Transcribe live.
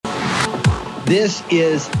This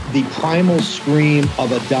is the primal scream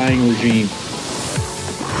of a dying regime.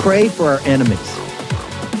 Pray for our enemies,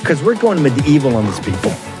 because we're going medieval on these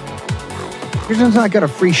people. You're just not got a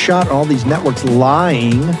free shot on all these networks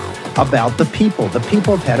lying about the people. The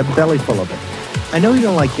people have had a belly full of it. I know you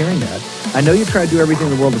don't like hearing that. I know you try to do everything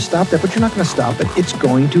in the world to stop that, but you're not going to stop it. It's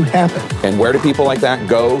going to happen. And where do people like that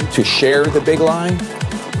go to share the big lie?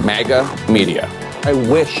 MAGA media. I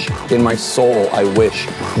wish in my soul, I wish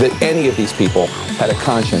that any of these people had a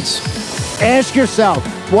conscience. Ask yourself,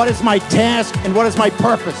 what is my task and what is my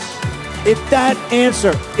purpose? If that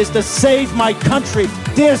answer is to save my country,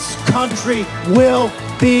 this country will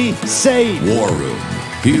be saved. War Room.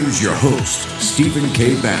 Here's your host, Stephen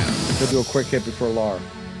K. Bannon. We'll do a quick hit before Laura.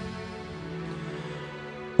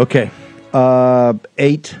 Okay.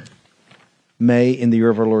 8 May in the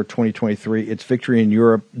year of our Lord 2023. It's Victory in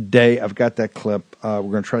Europe Day. I've got that clip. We're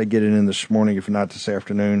going to try to get it in this morning, if not this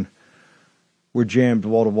afternoon. We're jammed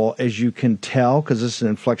wall to wall, as you can tell, because this is an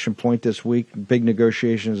inflection point this week. Big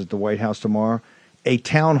negotiations at the White House tomorrow. A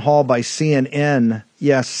town hall by CNN,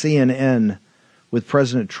 yes, CNN, with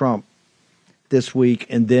President Trump this week.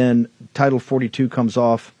 And then Title 42 comes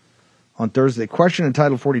off on Thursday. The question in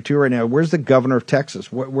Title 42 right now, where's the governor of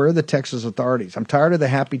Texas? Where are the Texas authorities? I'm tired of the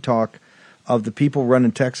happy talk of the people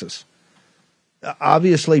running Texas.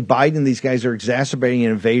 Obviously, Biden and these guys are exacerbating an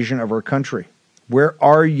invasion of our country. Where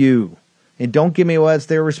are you? And don't give me, well, it's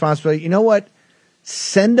their responsibility. You know what?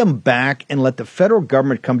 Send them back and let the federal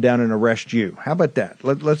government come down and arrest you. How about that?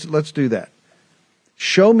 Let's do that.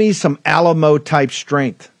 Show me some Alamo-type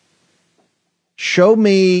strength. Show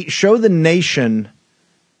the nation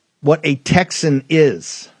what a Texan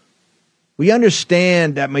is. We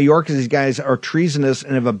understand that Mayorkas, these guys are treasonous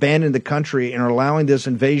and have abandoned the country and are allowing this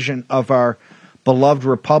invasion of our beloved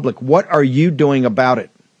republic. What are you doing about it?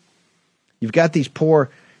 You've got these poor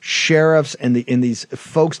sheriffs and these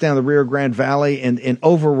folks down the Rio Grande Valley and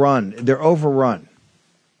overrun. They're overrun.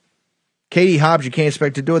 Katie Hobbs, you can't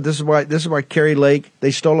expect to do it. This is why Kari Lake, they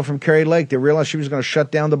stole it from Kari Lake. They realized she was going to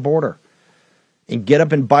shut down the border and get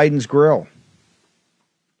up in Biden's grill.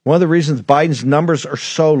 One of the reasons Biden's numbers are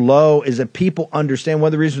so low is that people understand. One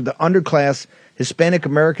of the reasons the underclass Hispanic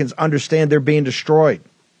Americans understand they're being destroyed.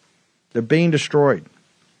 They're being destroyed.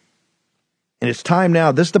 And it's time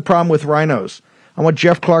now. This is the problem with rhinos. I want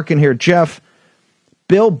Jeff Clark in here. Jeff,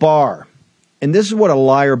 Bill Barr. And this is what a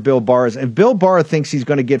liar Bill Barr is. And Bill Barr thinks he's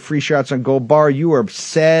going to get free shots on gold. Barr, you are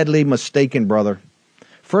sadly mistaken, brother.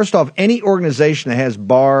 First off, any organization that has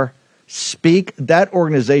Barr speak, that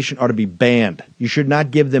organization ought to be banned. You should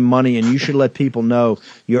not give them money, and you should let people know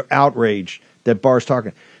you're outraged that Barr's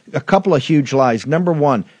talking. A couple of huge lies. Number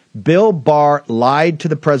one, Bill Barr lied to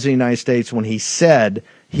the President of the United States when he said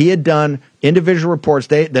he had done individual reports.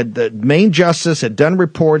 That the Maine justice had done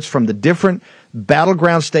reports from the different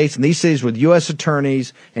battleground states in these cities with U.S.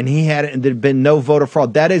 attorneys, and he had it, and there had been no voter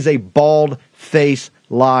fraud. That is a bald-faced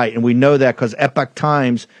lie, and we know that because Epoch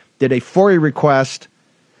Times did a FOIA request.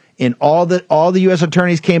 And all the U.S.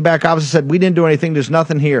 attorneys came back opposite and said, we didn't do anything. There's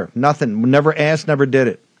nothing here. Nothing. Never asked, never did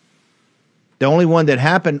it. The only one that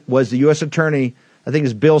happened was the U.S. attorney, I think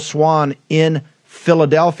it's Bill Swan in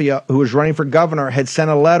Philadelphia, who was running for governor, had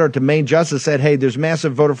sent a letter to Maine Justice, said, hey, there's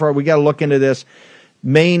massive voter fraud. We got to look into this.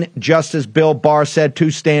 Maine Justice Bill Barr said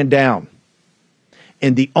to stand down.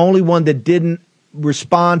 And the only one that didn't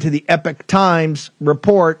respond to the Epoch Times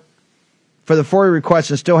report for the FOIA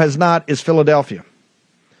request and still has not is Philadelphia.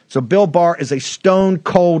 So Bill Barr is a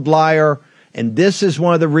stone-cold liar, and this is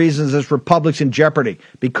one of the reasons this republic's in jeopardy,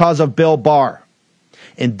 because of Bill Barr.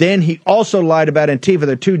 And then he also lied about Antifa.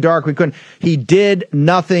 They're too dark. We couldn't. He did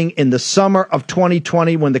nothing in the summer of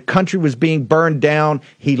 2020 when the country was being burned down.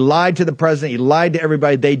 He lied to the president. He lied to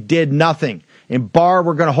everybody. They did nothing. And Barr,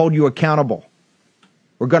 we're going to hold you accountable.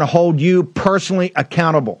 We're going to hold you personally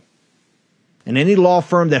accountable. And any law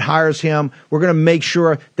firm that hires him, we're going to make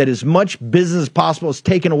sure that as much business as possible is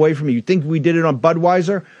taken away from you. You think we did it on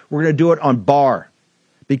Budweiser? We're going to do it on Barr.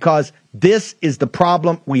 Because this is the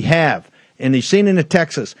problem we have. And you've seen it in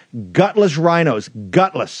Texas, gutless rhinos,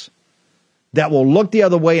 gutless, that will look the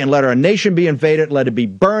other way and let our nation be invaded, let it be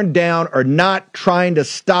burned down, or not trying to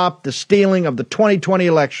stop the stealing of the 2020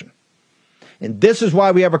 election. And this is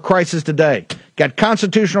why we have a crisis today. Got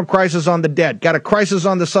constitutional crisis on the debt. Got a crisis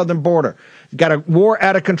on the southern border. Got a war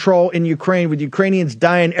out of control in Ukraine with Ukrainians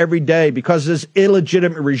dying every day because of this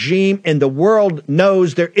illegitimate regime, and the world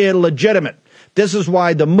knows they're illegitimate. This is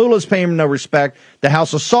why the mullahs pay him no respect, the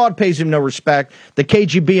House of Saud pays him no respect, the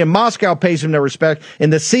KGB in Moscow pays him no respect,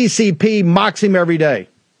 and the CCP mocks him every day.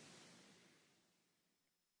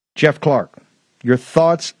 Jeff Clark, your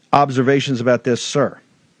thoughts, observations about this, sir?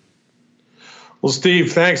 Well,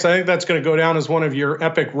 Steve, thanks. I think that's going to go down as one of your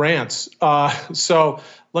epic rants. So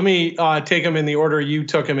let me take them in the order you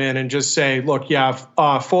took them in and just say, look,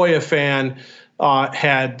 FOIA fan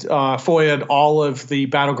had FOIA'd all of the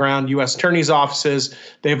battleground U.S. attorney's offices.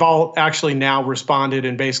 They've all actually now responded,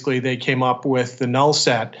 and basically they came up with the null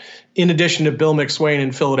set. In addition to Bill McSwain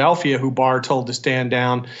in Philadelphia, who Barr told to stand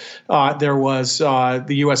down, there was the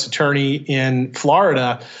U.S. attorney in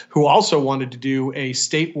Florida who also wanted to do a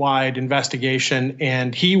statewide investigation,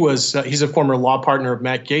 and he's a former law partner of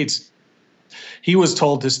Matt Gaetz. He was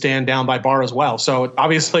told to stand down by Barr as well. So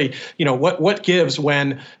obviously, what gives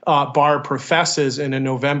when Barr professes in a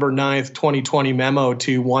November 9th, 2020 memo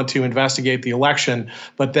to want to investigate the election,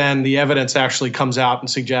 but then the evidence actually comes out and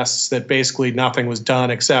suggests that basically nothing was done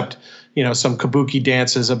except some kabuki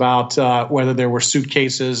dances about whether there were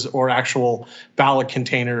suitcases or actual ballot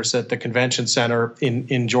containers at the convention center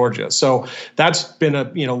in Georgia. So that's been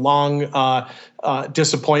a long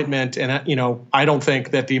disappointment, and I don't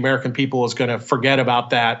think that the American people is going to forget about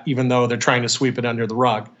that, even though they're trying to sweep it under the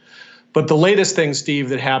rug. But the latest thing, Steve,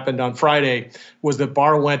 that happened on Friday was that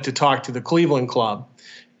Barr went to talk to the Cleveland Club.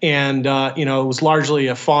 And, it was largely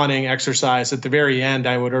a fawning exercise. At the very end,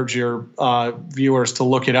 I would urge your viewers to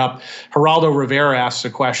look it up. Geraldo Rivera asks a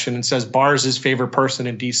question and says, Barr's his favorite person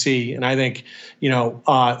in D.C. And I think,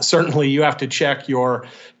 certainly you have to check your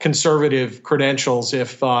conservative credentials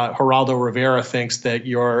if Geraldo Rivera thinks that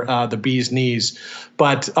you're the bee's knees.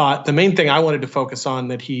 But the main thing I wanted to focus on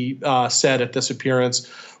that he said at this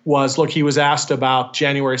appearance was, look, he was asked about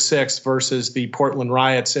January 6th versus the Portland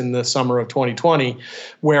riots in the summer of 2020,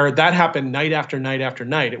 where that happened night after night after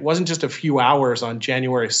night. It wasn't just a few hours on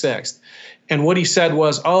January 6th. And what he said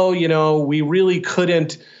was, we really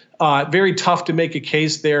couldn't, very tough to make a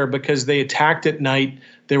case there because they attacked at night.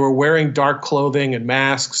 They were wearing dark clothing and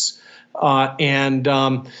masks.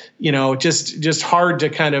 Just hard to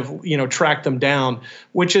kind of, track them down,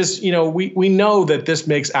 which is, we know that this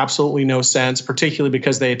makes absolutely no sense, particularly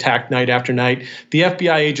because they attacked night after night. The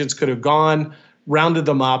FBI agents could have gone, rounded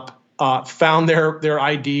them up, found their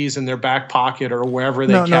IDs in their back pocket or wherever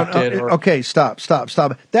they kept it. Okay, stop.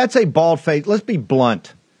 That's a bald-faced, let's be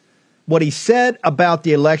blunt. What he said about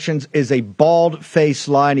the elections is a bald-faced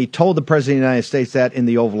lie, and he told the President of the United States that in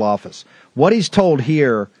the Oval Office. What he's told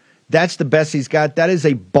here, that's the best he's got. That is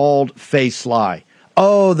a bald-faced lie.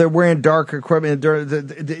 Oh, they're wearing dark equipment.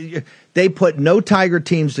 They put no Tiger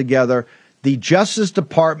teams together. The Justice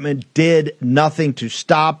Department did nothing to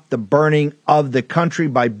stop the burning of the country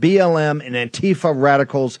by BLM and Antifa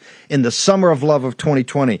radicals in the summer of love of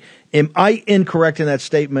 2020. Am I incorrect in that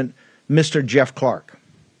statement, Mr. Jeff Clark?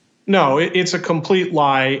 No, it's a complete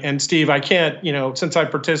lie. And Steve, I can't, since I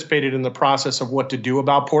participated in the process of what to do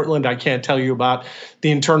about Portland, I can't tell you about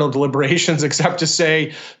the internal deliberations except to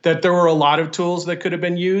say that there were a lot of tools that could have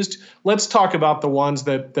been used. Let's talk about the ones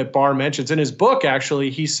that Barr mentions. In his book, actually,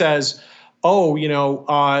 he says,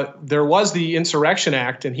 there was the Insurrection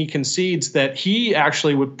Act, and he concedes that he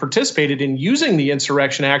actually participated in using the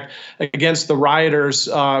Insurrection Act against the rioters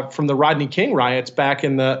from the Rodney King riots back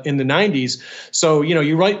in the 90s. So,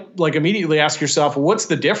 you might immediately ask yourself, well, what's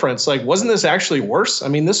the difference? Wasn't this actually worse? I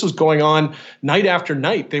mean, this was going on night after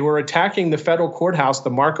night. They were attacking the federal courthouse, the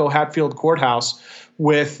Marco Hatfield courthouse,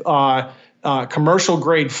 with commercial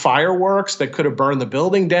grade fireworks that could have burned the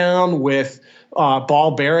building down, with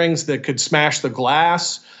ball bearings that could smash the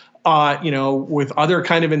glass, with other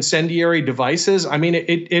kind of incendiary devices. I mean,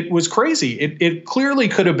 it was crazy. It clearly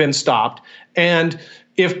could have been stopped. And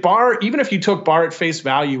if Barr, even if you took Barr at face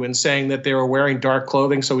value in saying that they were wearing dark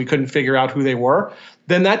clothing so we couldn't figure out who they were,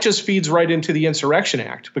 then that just feeds right into the Insurrection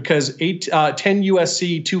Act, because 10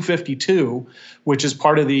 U.S.C. 252, which is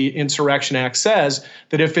part of the Insurrection Act, says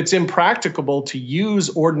that if it's impracticable to use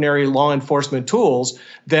ordinary law enforcement tools,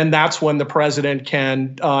 then that's when the president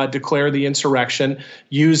can declare the insurrection,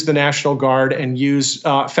 use the National Guard, and use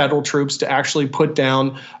federal troops to actually put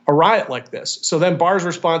down a riot like this. So then Barr's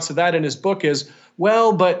response to that in his book is,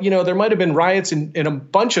 well, but, there might have been riots in a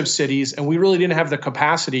bunch of cities, and we really didn't have the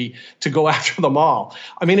capacity to go after them all.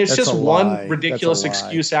 I mean, it's just one ridiculous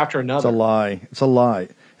excuse after another. It's a lie.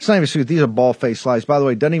 It's not even true. These are bald-faced lies. By the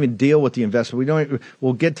way, it doesn't even deal with the investment.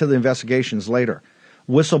 We'll get to the investigations later.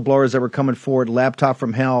 Whistleblowers that were coming forward, laptop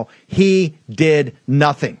from hell. He did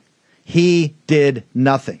nothing.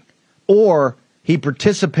 Or he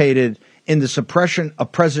participated in the suppression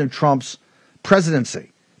of President Trump's presidency.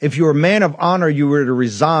 If you're a man of honor, you were to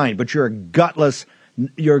resign, but you're a gutless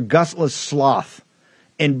sloth.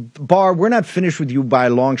 And Barr, we're not finished with you by a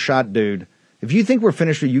long shot, dude. If you think we're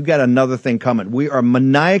finished with you, got another thing coming. We are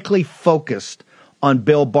maniacally focused on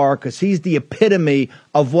Bill Barr because he's the epitome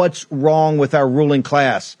of what's wrong with our ruling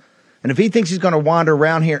class. And if he thinks he's going to wander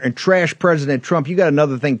around here and trash President Trump, you got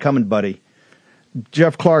another thing coming, buddy.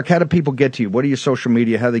 Jeff Clark, how do people get to you? What are your social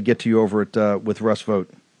media? How do they get to you over at with Russ Vote?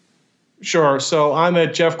 Sure. So I'm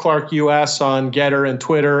at Jeff Clark US on Getter and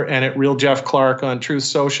Twitter, and at Real Jeff Clark on Truth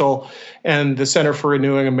Social. And the Center for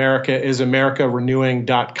Renewing America is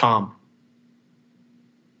americarenewing.com.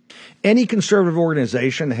 Any conservative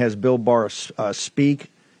organization that has Bill Barr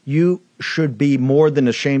speak, you should be more than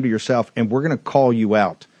ashamed of yourself, and we're going to call you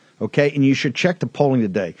out, okay? And you should check the polling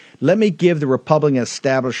today. Let me give the Republican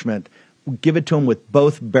establishment, give it to them with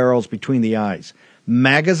both barrels between the eyes.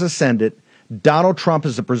 MAGA's ascended. Donald Trump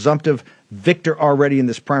is the presumptive victor already in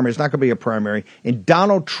this primary. It's not going to be a primary. And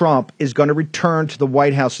Donald Trump is going to return to the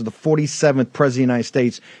White House as the 47th president of the United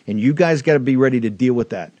States. And you guys got to be ready to deal with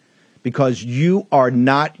that because you are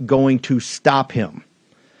not going to stop him.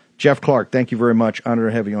 Jeff Clark, thank you very much. Honor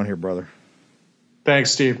to have you on here, brother.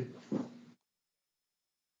 Thanks, Steve.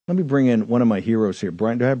 Let me bring in one of my heroes here. Do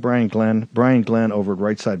I have Brian Glenn? Brian Glenn over at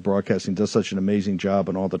Right Side Broadcasting does such an amazing job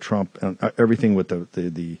on all the Trump and everything with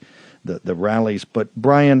the rallies. But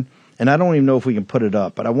Brian, and I don't even know if we can put it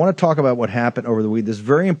up, but I want to talk about what happened over the week. This is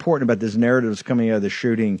very important about this narrative that's coming out of the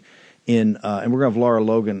shooting in, and we're going to have Laura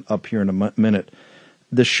Logan up here in a minute.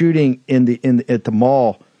 The shooting at the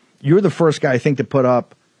mall. You're the first guy I think to put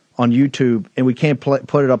up on YouTube, and we can't put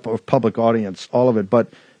it up of public audience, all of it, but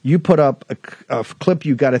you put up a clip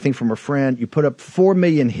you got, I think, from a friend. You put up 4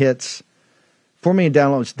 million hits, 4 million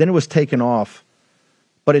downloads. Then it was taken off,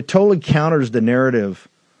 but it totally counters the narrative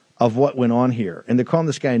of what went on here. And they're calling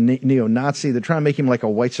this guy neo-Nazi. They're trying to make him like a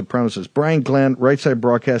white supremacist. Brian Glenn, Right Side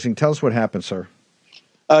Broadcasting. Tell us what happened, sir.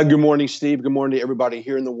 Good morning, Steve. Good morning to everybody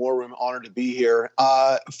here in the War Room. Honored to be here.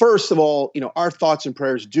 First of all, our thoughts and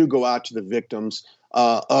prayers do go out to the victims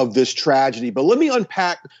of this tragedy. But let me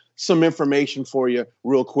unpack some information for you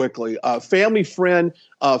real quickly. Family friend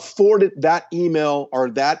forwarded that email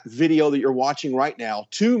or that video that you're watching right now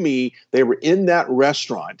to me. They were in that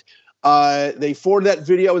restaurant. They forwarded that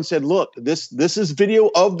video and said, look, this is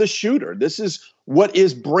video of the shooter. This is what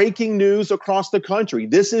is breaking news across the country.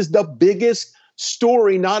 This is the biggest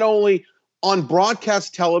story, not only on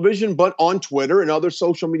broadcast television, but on Twitter and other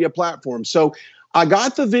social media platforms. So I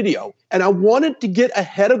got the video and I wanted to get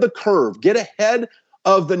ahead of the curve, get ahead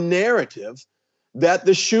of the narrative that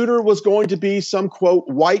the shooter was going to be some, quote,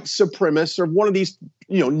 white supremacist or one of these,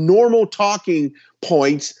 normal talking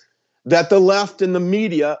points that the left and the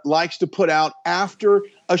media likes to put out after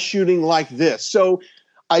a shooting like this. So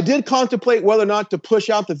I did contemplate whether or not to push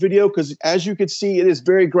out the video because, as you can see, it is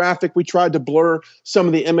very graphic. We tried to blur some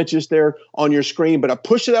of the images there on your screen, but I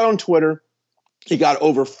pushed it out on Twitter. It got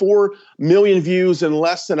over 4 million views in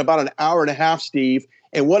less than about an hour and a half, Steve.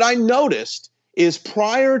 And what I noticed is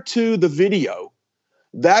prior to the video,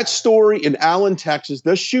 that story in Allen, Texas,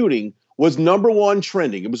 the shooting, was #1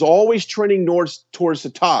 trending. It was always trending towards the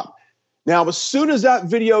top. Now, as soon as that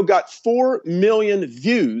video got 4 million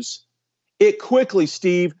views, it quickly,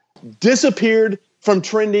 Steve, disappeared from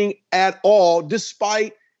trending at all,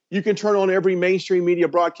 despite you can turn on every mainstream media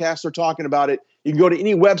broadcaster talking about it. You can go to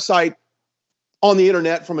any website on the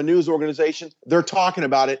internet from a news organization. They're talking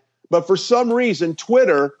about it. But for some reason,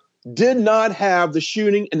 Twitter did not have the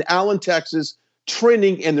shooting in Allen, Texas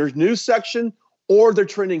trending in their news section or their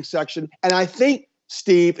trending section. And I think,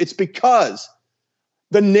 Steve, it's because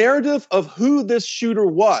the narrative of who this shooter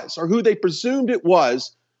was or who they presumed it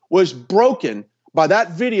was broken by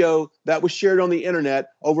that video that was shared on the internet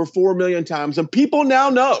over 4 million times. And people now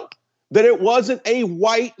know that it wasn't a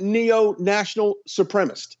white neo-national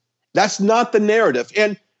supremacist. That's not the narrative.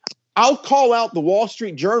 And I'll call out the Wall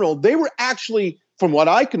Street Journal. They were actually, from what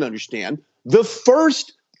I can understand, the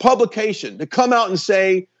first publication to come out and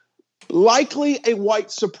say, likely a white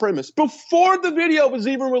supremacist, before the video was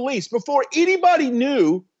even released, before anybody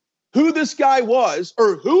knew who this guy was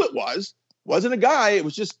or who it was. Wasn't a guy, it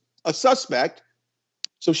was just a suspect.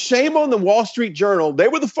 So shame on the Wall Street Journal. They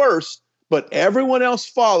were the first, but everyone else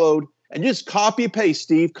followed and just copy paste,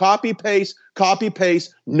 Steve, copy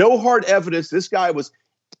paste, no hard evidence. This guy was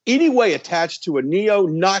anyway attached to a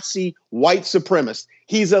neo-Nazi white supremacist.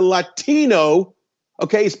 He's a Latino.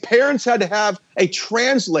 Okay, his parents had to have a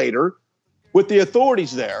translator with the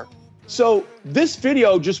authorities there. So this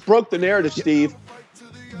video just broke the narrative, Steve.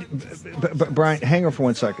 But Brian, hang on for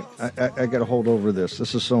 1 second. I got to hold over this.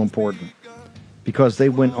 This is so important because they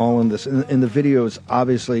went all in this. And the video is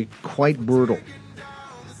obviously quite brutal,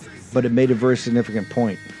 but it made a very significant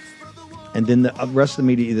point. And then the rest of the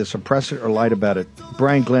media either suppressed it or lied about it.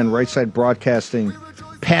 Brian Glenn, Right Side Broadcasting,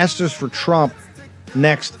 Pastors for Trump,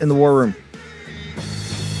 next in the War Room.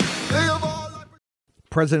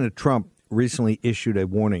 President Trump recently issued a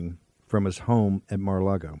warning from his home at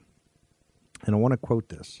Mar-a-Lago. And I want to quote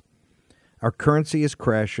this. Our currency is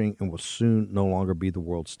crashing and will soon no longer be the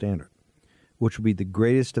world standard, which will be the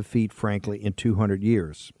greatest defeat, frankly, in 200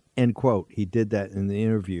 years. End quote. He did that in the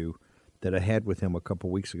interview that I had with him a couple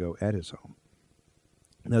weeks ago at his home.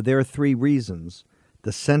 Now, there are three reasons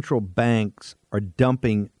the central banks are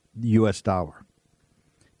dumping the U.S. dollar.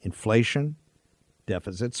 Inflation,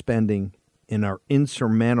 deficit spending, and our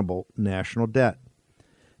insurmountable national debt.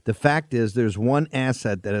 The fact is there's one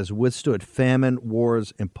asset that has withstood famine,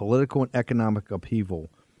 wars, and political and economic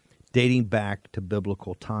upheaval dating back to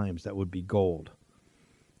biblical times. That would be gold.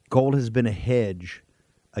 Gold has been a hedge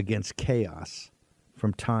against chaos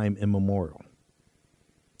from time immemorial.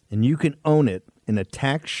 And you can own it in a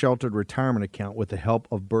tax-sheltered retirement account with the help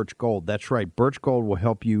of Birch Gold. That's right. Birch Gold will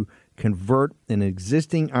help you convert an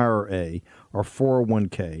existing IRA or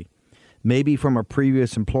 401k, maybe from a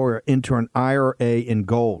previous employer, into an IRA in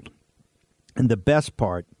gold. And the best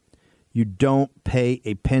part, you don't pay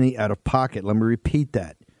a penny out of pocket. Let me repeat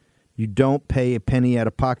that. You don't pay a penny out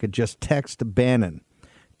of pocket. Just text Bannon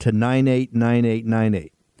to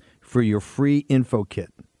 989898 for your free info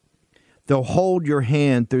kit. They'll hold your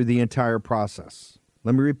hand through the entire process.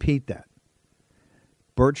 Let me repeat that.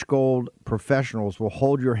 Birch Gold professionals will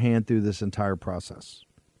hold your hand through this entire process.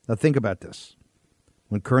 Now think about this.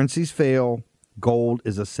 When currencies fail, gold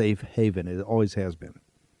is a safe haven. It always has been.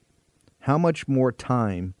 How much more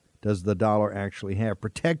time does the dollar actually have?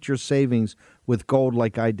 Protect your savings with gold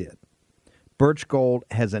like I did. Birch Gold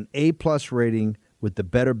has an A-plus rating with the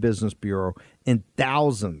Better Business Bureau and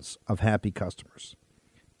thousands of happy customers.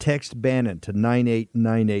 Text Bannon to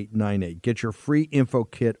 989898. Get your free info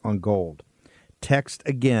kit on gold. Text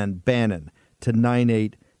again Bannon to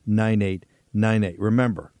 989898.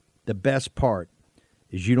 Remember, the best part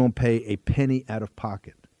is you don't pay a penny out of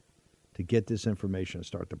pocket to get this information and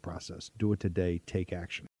start the process. Do it today. Take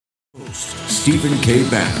action. Stephen K.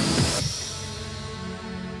 Bannon.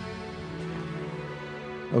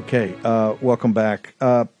 Okay, welcome back.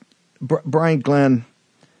 Brian Glenn,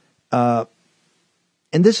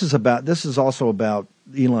 and this is also about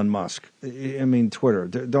Elon Musk. I mean, Twitter.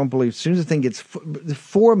 Don't believe. As soon as the thing gets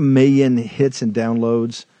 4 million hits and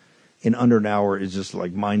downloads in under an hour is just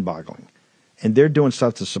like mind-boggling. And they're doing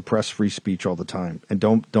stuff to suppress free speech all the time. And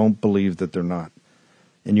don't believe that they're not.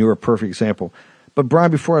 And you're a perfect example. But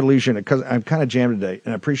Brian, before I leave you, because I'm kind of jammed today,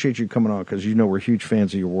 and I appreciate you coming on because you know we're huge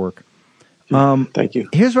fans of your work. Thank you.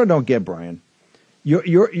 Here's what I don't get, Brian.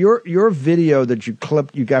 Your video that you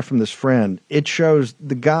clipped, you got from this friend, it shows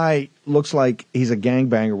the guy looks like he's a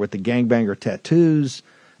gangbanger with the gangbanger tattoos,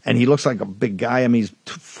 and he looks like a big guy. I mean, he's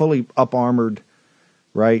fully up-armored,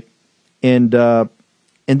 right? And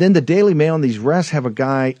then the Daily Mail and these rests have a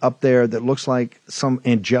guy up there that looks like some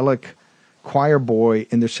angelic choir boy,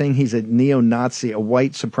 and they're saying he's a neo-Nazi, a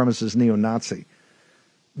white supremacist neo-Nazi.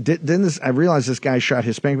 I realized this guy shot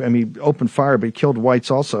Hispanic. I mean, opened fire, but he killed whites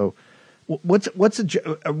also.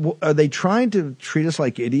 Are they trying to treat us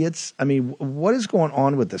like idiots? I mean, what is going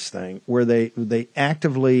on with this thing where they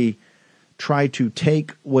actively try to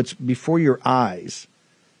take what's before your eyes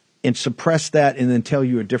and suppress that and then tell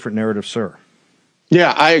you a different narrative, sir?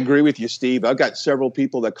 Yeah, I agree with you, Steve. I've got several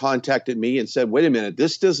people that contacted me and said, wait a minute,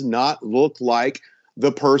 this does not look like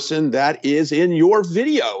the person that is in your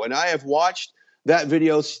video. And I have watched that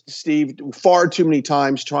video, Steve, far too many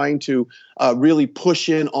times, trying to really push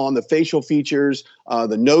in on the facial features,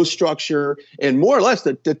 the nose structure, and more or less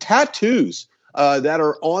the tattoos that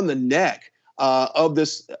are on the neck of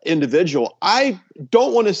this individual. I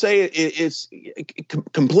don't want to say it's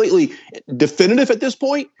completely definitive at this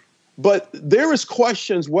point, but there is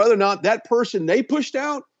questions whether or not that person they pushed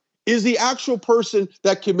out is the actual person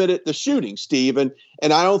that committed the shooting, Steve. And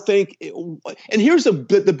I don't think and here's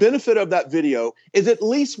the benefit of that video is at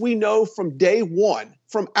least we know from day one,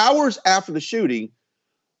 from hours after the shooting,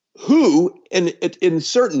 who in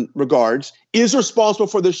certain regards is responsible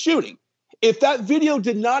for the shooting. If that video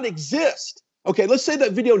did not exist, okay, let's say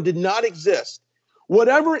that video did not exist,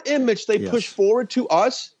 whatever image they push forward to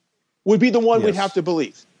us would be the one we'd have to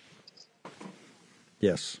believe.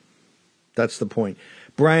 Yes, that's the point.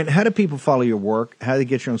 Brian, how do people follow your work? How do they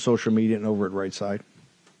get you on social media and over at Right Side?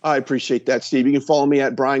 I appreciate that, Steve. You can follow me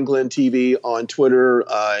at Brian Glenn TV on Twitter,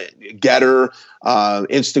 Getter,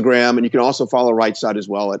 Instagram, and you can also follow Right Side as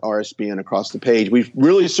well at RSBN across the page. We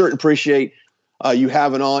really certainly appreciate you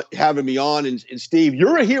having me on. And Steve,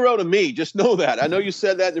 you're a hero to me. Just know that. I know you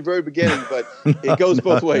said that in the very beginning, but it goes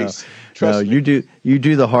both ways. Trust me. You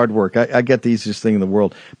do the hard work. I get the easiest thing in the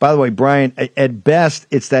world. By the way, Brian, at best,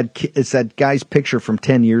 it's that guy's picture from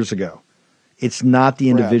 10 years ago. It's not the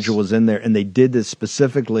individuals in there, and they did this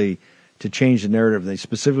specifically to change the narrative. They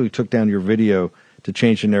specifically took down your video to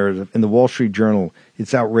change the narrative. In the Wall Street Journal,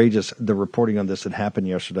 it's outrageous, the reporting on this that happened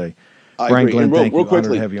yesterday. Brian agree. Glenn, and real, thank real you. quickly,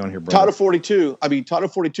 Honored to have you on here, brother. Title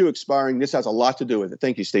 42 expiring. This has a lot to do with it.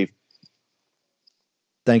 Thank you, Steve.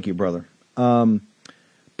 Thank you, brother.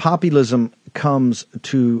 Populism comes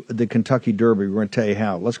to the Kentucky Derby. We're going to tell you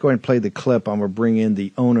how. Let's go ahead and play the clip. I'm going to bring in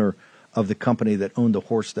the owner of the company that owned the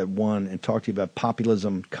horse that won and talk to you about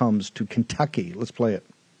populism comes to Kentucky. Let's play it.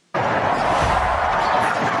 They're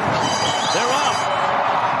off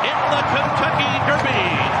in the Kentucky Derby.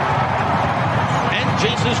 And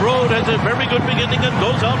Jace's Road has a very good beginning and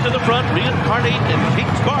goes out to the front. Reincarnate and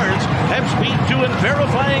King's Barnes have speed to, and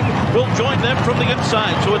Verifying will join them from the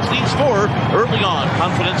inside. So it's these four early on.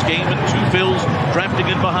 Confidence Game and Two Phils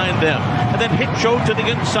drafting in behind them. And then Hit Show to the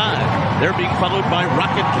inside. They're being followed by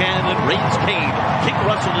Rocket Can and Reigns Kane. King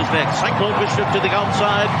Russell is next. Cyclone Bishop to the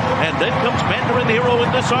outside. And then comes Mandarin Hero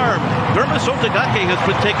in Disarm. Dermis Otagake has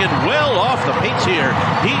been taken well off the pace here.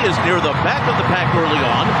 He is near the back of the pack early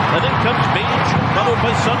on. And then comes Mage, followed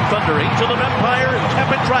by Sun Thunder, Angel of Empire, and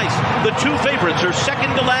Tapit Trice. The two favorites are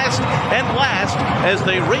second to last and last as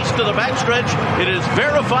they race to the backstretch. It is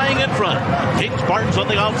Verifying in front. James Barnes on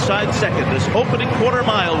the outside second. This opening quarter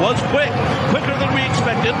mile was quicker than we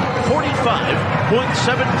expected,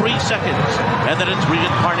 45.73 seconds. And then it's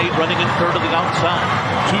Reincarnate running in third on the outside.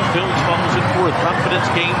 Two Phils follows in fourth. Confidence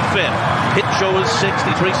Game fifth. Hit Show is sixth.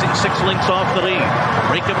 He's racing 6 lengths off the lead.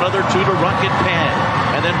 Break up another 2 to Rocket Pan.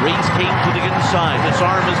 And then Reigns Kane to the inside.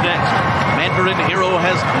 Disarm is next. Mandarin Hero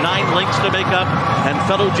has 9 lengths to make up. And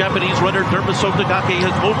fellow Japanese runner Dermis Otagake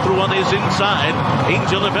has moved through on his inside.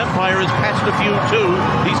 Angel of Empire has passed a few too.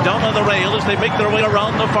 He's down on the rail as they make their way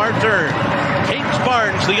around the far turn. James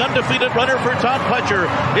Barnes, the undefeated runner for Todd Pletcher,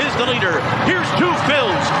 is the leader. Here's Two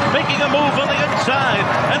Phils making a move on the inside,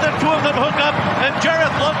 and the two of them hook up, and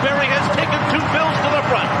Jareth Loveberry has taken Two Phils to the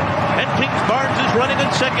front. And James Barnes is running in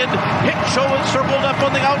second. Hit Show is circled up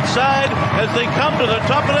on the outside as they come to the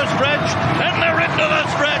top of the stretch, and they're into the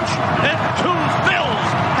stretch, and Two Phils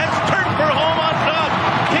has turned for home on top.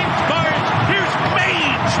 James Barnes, here's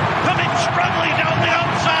Mage coming strongly down the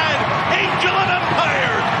outside. Angel of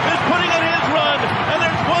Empire is putting in his run, and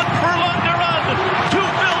there's 1 furlong to run. Two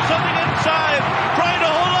Phils on the inside, trying to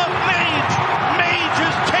hold up Mage. Mage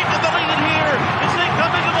has taken the lead here as they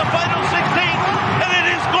come into the final 16th, and it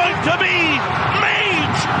is going to be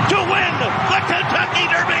Mage to win the Kentucky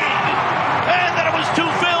Derby. And then it was Two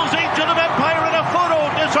Phils, Angel of Empire in a photo.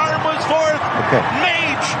 Disarm was fourth. Okay.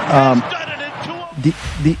 Mage has done it in 2.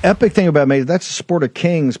 The epic thing about Mage, that's a Sport of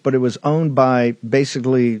Kings, but it was owned by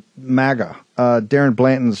basically MAGA. Darren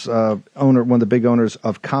Blanton's owner, one of the big owners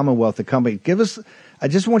of Commonwealth, the company. I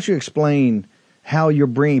just want you to explain how you're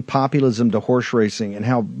bringing populism to horse racing and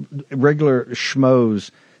how regular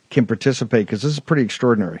schmoes can participate, because this is pretty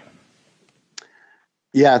extraordinary.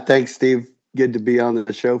 Yeah, thanks, Steve. Good to be on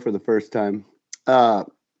the show for the first time. I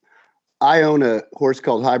own a horse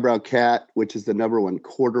called Highbrow Cat, which is the #1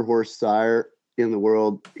 quarter horse sire in the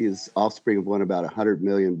world. His offspring have won about $100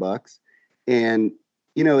 million. And,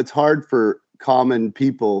 you know, it's hard for common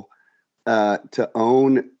people to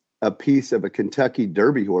own a piece of a Kentucky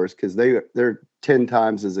Derby horse because they're 10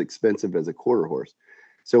 times as expensive as a quarter horse.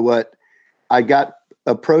 So I got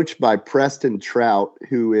approached by Preston Trout,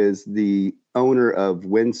 who is the owner of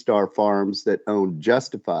Windstar Farms that owned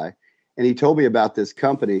Justify. And he told me about this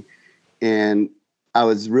company. And I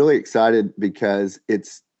was really excited because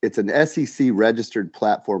it's an SEC registered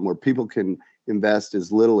platform where people can invest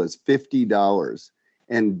as little as $50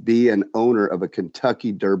 and be an owner of a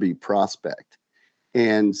Kentucky Derby prospect.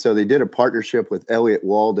 And so they did a partnership with Elliott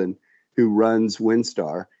Walden, who runs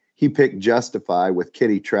Windstar. He picked Justify with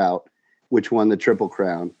Kitty Trout, which won the Triple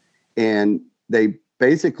Crown. And they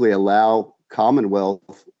basically allow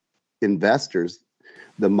Commonwealth investors,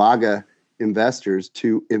 the MAGA investors,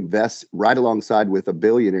 to invest right alongside with a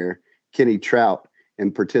billionaire, Kenny Trout,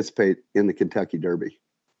 and participate in the Kentucky Derby.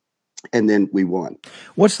 And then we won.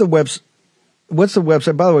 What's the website?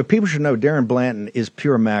 By the way, people should know Darren Blanton is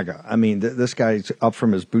pure MAGA. I mean, this guy's up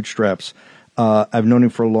from his bootstraps. I've known him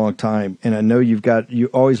for a long time, and I know you're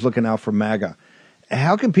always looking out for MAGA.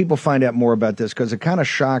 How can people find out more about this? Because it kind of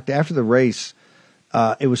shocked after the race.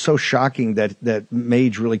 It was so shocking that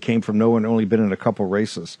Mage really came from nowhere and only been in a couple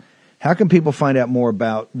races. How can people find out more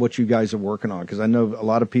about what you guys are working on? Because I know a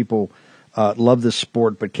lot of people love this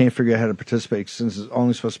sport but can't figure out how to participate since it's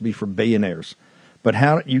only supposed to be for billionaires. But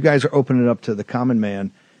how you guys are opening it up to the common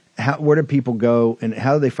man? Where do people go, and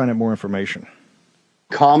how do they find out more information?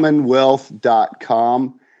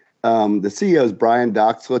 Commonwealth.com. The CEO is Brian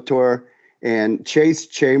Doxlator, And Chase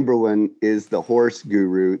Chamberlain is the horse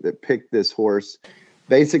guru that picked this horse.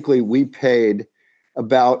 Basically, we paid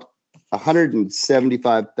about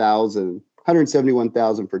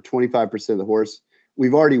 $171,000 for 25% of the horse.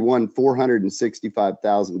 We've already won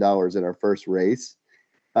 $465,000 in our first race.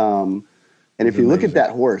 And if you look at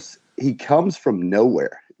that horse, he comes from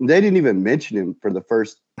nowhere. They didn't even mention him for the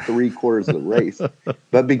first 3 quarters of the race,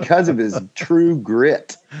 but because of his true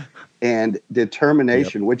grit and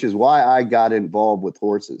determination, which is why I got involved with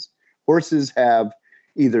horses. Horses have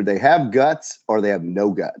either they have guts or they have no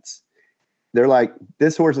guts. They're like,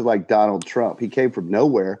 this horse is like Donald Trump. He came from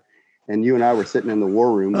nowhere, and you and I were sitting in the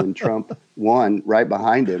war room when Trump won right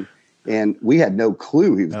behind him, and we had no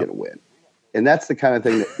clue he was going to win. And that's the kind of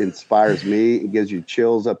thing that inspires me. It gives you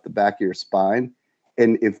chills up the back of your spine.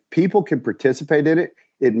 And if people can participate in it,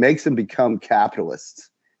 it makes them become capitalists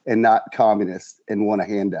and not communists and want a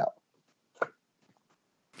handout.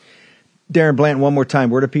 Darren Blanton, one more time.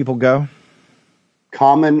 Where do people go?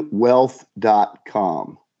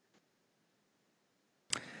 Commonwealth.com.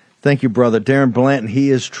 Thank you, brother. Darren Blanton, he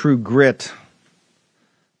is true grit.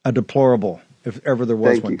 A deplorable, if ever there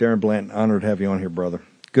was one. Darren Blanton, honored to have you on here, brother.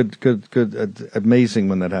 Good. Amazing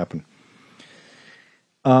when that happened.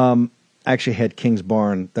 Actually had King's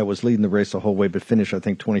Barn that was leading the race the whole way, but finished, I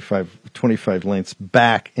think, 25 lengths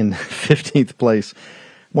back in 15th place. I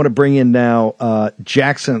want to bring in now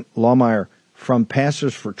Jackson Lawmeyer from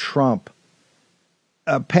Pastors for Trump.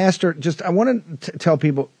 Pastor, I want to tell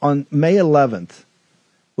people on May 11th,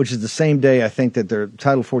 which is the same day I think that their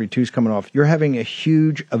Title 42 is coming off, you're having a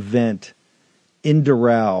huge event in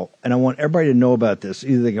Doral, and I want everybody to know about this.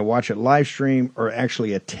 Either they can watch it live stream or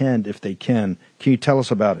actually attend if they can. Can you tell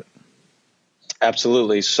us about it?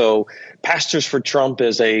 Absolutely. So Pastors for Trump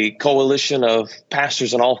is a coalition of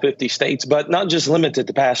pastors in all 50 states, but not just limited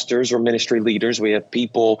to pastors or ministry leaders. We have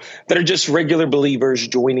people that are just regular believers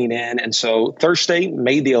joining in. And so Thursday,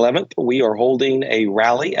 May the 11th, we are holding a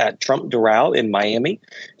rally at Trump Doral in Miami.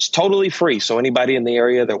 It's totally free. So anybody in the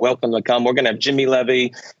area, they're welcome to come. We're going to have Jimmy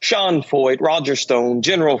Levy, Sean Foyt, Roger Stone,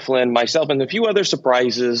 General Flynn, myself, and a few other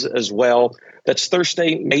surprises as well. That's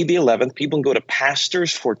Thursday, May the 11th. People can go to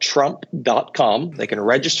pastorsfortrump.com. They can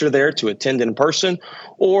register there to attend in person,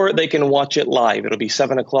 or they can watch it live. It'll be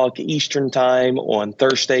 7 o'clock Eastern time on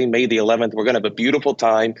Thursday, May the 11th. We're going to have a beautiful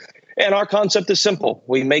time. And our concept is simple.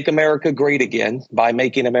 We make America great again by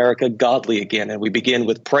making America godly again. And we begin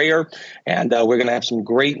with prayer. And we're going to have some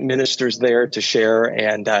great ministers there to share.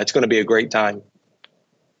 And it's going to be a great time.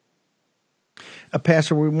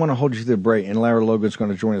 Pastor, we want to hold you to the break, and Larry Logan's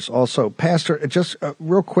going to join us also. Pastor, just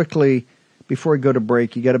real quickly, before we go to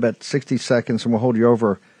break, you got about 60 seconds, and we'll hold you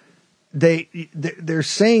over. They're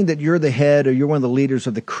saying that you're the head or you're one of the leaders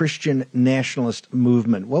of the Christian nationalist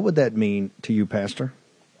movement. What would that mean to you, Pastor?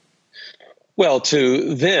 Well,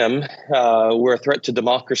 to them, we're a threat to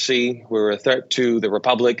democracy. We're a threat to the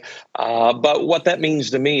republic. But what that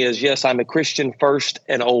means to me is, yes, I'm a Christian first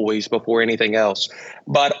and always before anything else.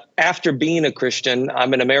 But after being a Christian,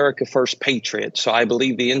 I'm an America First patriot. So I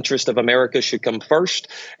believe the interest of America should come first.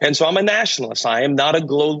 And so I'm a nationalist. I am not a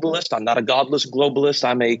globalist. I'm not a godless globalist.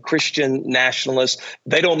 I'm a Christian nationalist.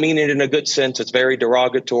 They don't mean it in a good sense. It's very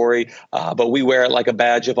derogatory, but we wear it like a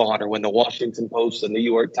badge of honor. When the Washington Post, the New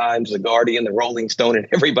York Times, the Guardian, the Rolling Stone, and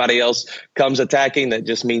everybody else comes attacking, that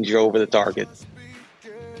just means you're over the target.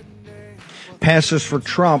 Pastors for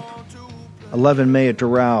Trump, 11 May at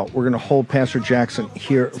Doral. We're going to hold Pastor Jackson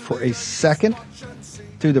here for a second.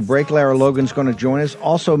 Through the break, Larry Logan's going to join us.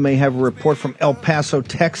 Also may have a report from El Paso,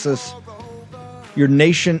 Texas. Your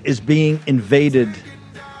nation is being invaded,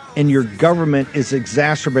 and your government is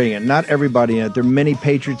exacerbating it. Not everybody in it. There are many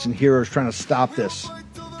patriots and heroes trying to stop this,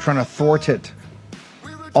 trying to thwart it.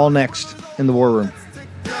 All next in the War Room.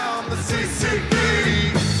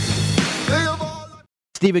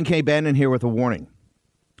 Stephen K. Bannon here with a warning.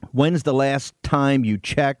 When's the last time you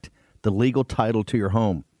checked the legal title to your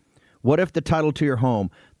home? What if the title to your home,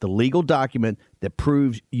 the legal document that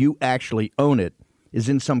proves you actually own it, is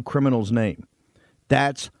in some criminal's name?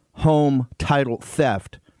 That's home title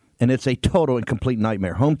theft, and it's a total and complete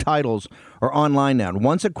nightmare. Home titles are online now. And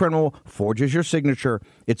once a criminal forges your signature,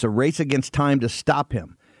 it's a race against time to stop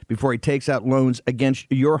him before he takes out loans against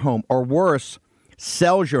your home, or worse,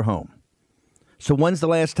 sells your home. So when's the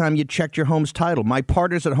last time you checked your home's title? My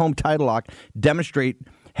partners at Home Title Lock demonstrate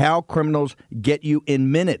how criminals get you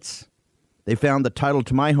in minutes. They found the title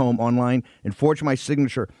to my home online and forged my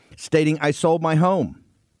signature stating I sold my home.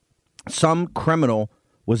 Some criminal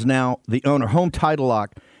was now the owner. Home Title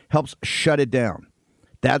Lock helps shut it down.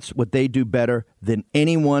 That's what they do better than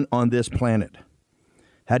anyone on this planet.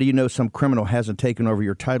 How do you know some criminal hasn't taken over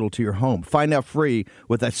your title to your home? Find out free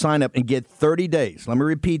with a sign up and get 30 days. Let me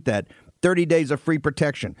repeat that. 30 days of free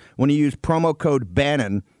protection when you use promo code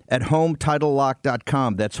Bannon at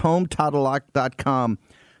HomeTitleLock.com. That's HomeTitleLock.com.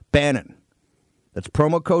 Bannon. That's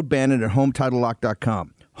promo code Bannon at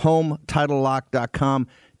HomeTitleLock.com. HomeTitleLock.com.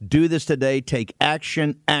 Do this today. Take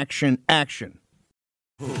action, action, action.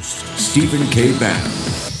 Host Stephen K. Bannon.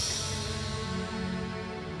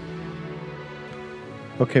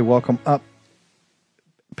 Okay, welcome up.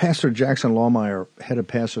 Pastor Jackson Lawmeyer, head of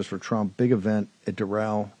Pastors for Trump, big event at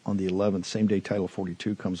Doral on the 11th, same day Title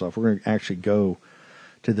 42 comes off. We're going to actually go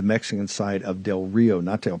to the Mexican side of Del Rio,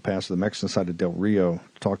 not to El Paso, the Mexican side of Del Rio,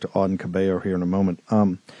 to talk to Auden Cabello here in a moment.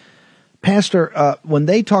 Pastor, when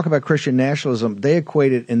they talk about Christian nationalism, they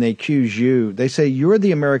equate it and they accuse you. They say you're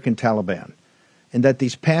the American Taliban, and that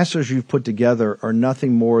these pastors you've put together are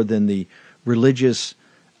nothing more than the religious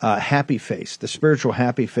happy face, the spiritual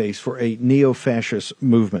happy face for a neo-fascist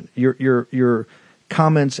movement. Your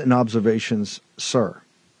comments and observations, sir.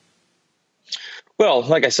 Well,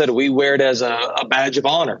 like I said, we wear it as a badge of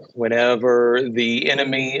honor whenever the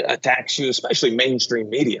enemy attacks you, especially mainstream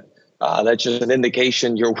media. That's just an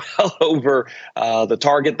indication you're well over the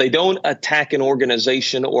target. They don't attack an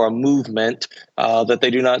organization or a movement that they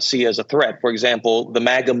do not see as a threat. For example, the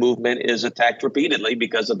MAGA movement is attacked repeatedly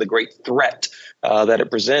because of the great threat that it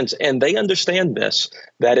presents. And they understand this,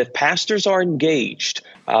 that if pastors are engaged,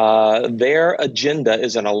 their agenda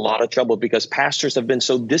is in a lot of trouble because pastors have been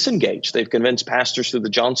so disengaged. They've convinced pastors through the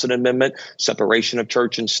Johnson Amendment, separation of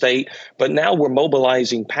church and state. But now we're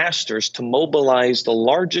mobilizing pastors to mobilize the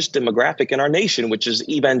largest demographic in our nation, which is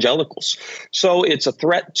evangelicals. So it's a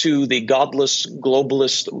threat to the godless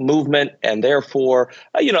globalist movement. And therefore,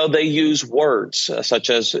 they use words such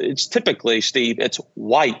as, it's typically, Steve, it's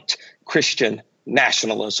white Christian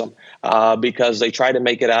nationalism, because they try to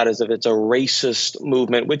make it out as if it's a racist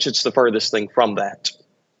movement, which it's the furthest thing from that.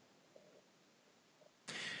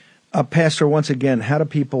 Pastor, once again, how do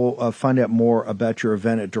people find out more about your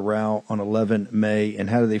event at Doral on 11 May, and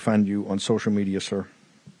how do they find you on social media, sir?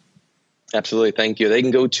 Absolutely. Thank you. They can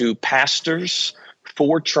go to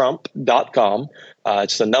pastorsfortrump.com.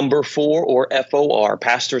 It's the number 4 or FOR,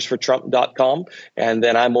 pastorsfortrump.com. And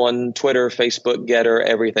then I'm on Twitter, Facebook, Getter,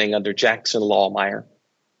 everything under Jackson Lawmeyer.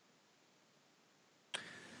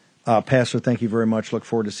 Pastor, thank you very much. Look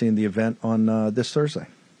forward to seeing the event on this Thursday.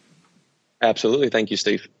 Absolutely. Thank you,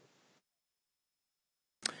 Steve.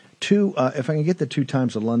 If I can get the 2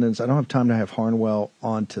 times of London's, I don't have time to have Harnwell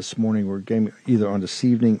on this morning. We're getting either on this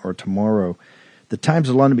evening or tomorrow. The Times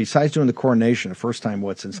of London, besides doing the coronation, the first time,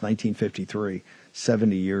 since 1953,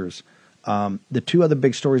 70 years. The 2 other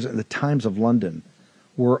big stories in the Times of London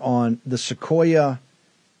were on the Sequoia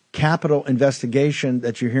Capitol investigation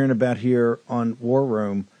that you're hearing about here on War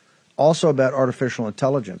Room, also about artificial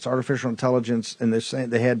intelligence. And they're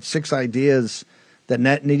saying they had 6 ideas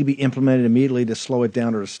that need to be implemented immediately to slow it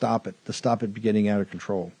down or to stop it getting out of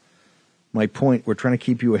control. My point, we're trying to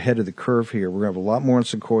keep you ahead of the curve here. We're going to have a lot more on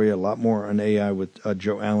Sequoia, a lot more on AI with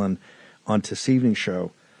Joe Allen on this evening's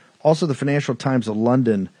show. Also, the Financial Times of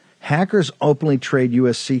London, hackers openly trade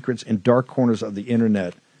U.S. secrets in dark corners of the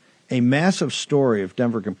Internet. A massive story, if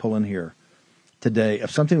Denver can pull in here today,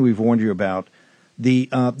 of something we've warned you about.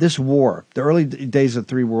 This war, the early days of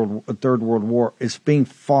the Third World War, is being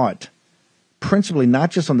fought principally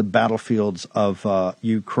not just on the battlefields of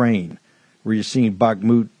Ukraine, where you're seeing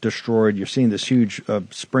Bakhmut destroyed, you're seeing this huge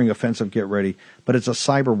spring offensive get ready, but it's a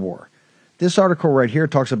cyber war. This article right here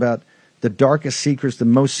talks about the darkest secrets, the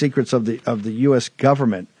most secrets of the U.S.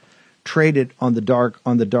 government traded on the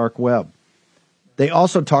dark web. They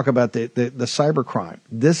also talk about the cyber crime.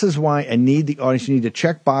 This is why I need the audience. You need to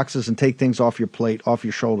check boxes and take things off your plate, off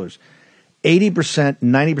your shoulders. 80%,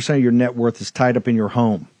 90% of your net worth is tied up in your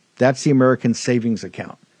home. That's the American savings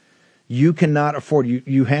account. You cannot afford,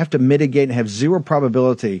 you have to mitigate and have zero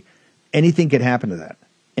probability anything could happen to that.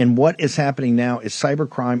 And what is happening now is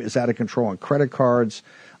cybercrime is out of control on credit cards,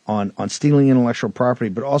 on stealing intellectual property,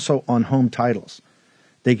 but also on home titles.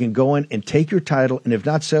 They can go in and take your title, and if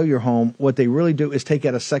not sell your home, what they really do is take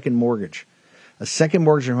out a second mortgage. A second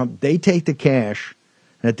mortgage on your home. They take the cash,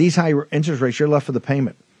 and at these high interest rates, you're left with the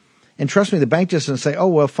payment. And trust me, the bank just doesn't say, oh,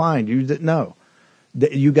 well, fine. No.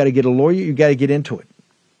 You got to get a lawyer. You got to get into it.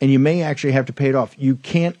 And you may actually have to pay it off. You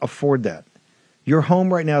can't afford that. Your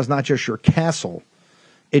home right now is not just your castle.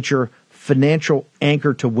 It's your financial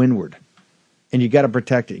anchor to windward. And you got to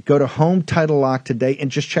protect it. Go to Home Title Lock today and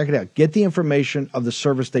just check it out. Get the information of the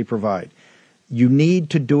service they provide. You need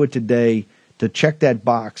to do it today to check that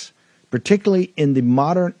box, particularly in the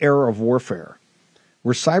modern era of warfare,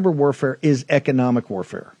 where cyber warfare is economic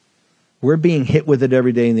warfare. We're being hit with it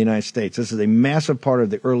every day in the United States. This is a massive part of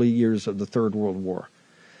the early years of the Third World War.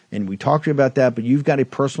 And we talked to you about that, but you've got a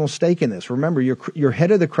personal stake in this. Remember, you're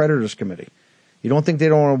head of the creditors committee. You don't think they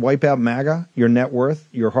don't want to wipe out MAGA, your net worth,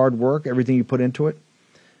 your hard work, everything you put into it?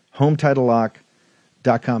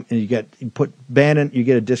 HomeTitleLock.com, and you put Bannon, you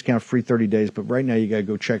get a discount, free 30 days, but right now you got to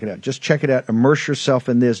go check it out. Just check it out. Immerse yourself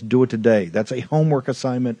in this. Do it today. That's a homework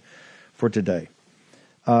assignment for today.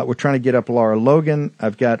 We're trying to get up Laura Logan.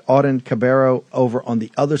 I've got Auden Cabero over on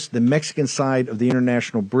the Mexican side of the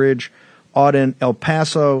International Bridge. Auden, El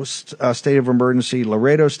Paso, state of emergency.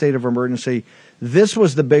 Laredo, state of emergency. This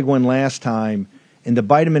was the big one last time, and the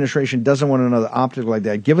Biden administration doesn't want another optic like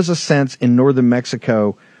that. Give us a sense in northern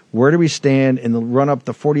Mexico. Where do we stand in the run-up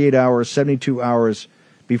to 48 hours, 72 hours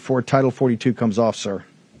before Title 42 comes off, sir?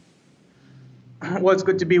 Well, it's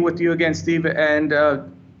good to be with you again, Steve. And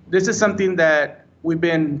this is something that we've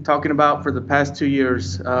been talking about for the past 2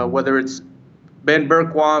 years, whether it's Ben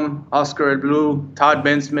Bergquam, Oscar El Blue, Todd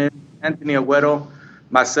Bensman, Anthony Agüero,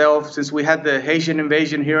 myself. Since we had the Haitian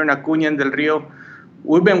invasion here in Acuña and Del Rio,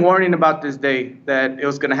 we've been warning about this day, that it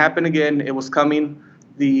was going to happen again. It was coming.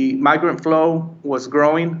 The migrant flow was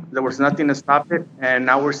growing. There was nothing to stop it. And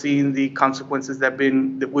now we're seeing the consequences that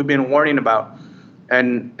we've been warning about.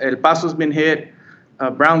 And El Paso's been hit,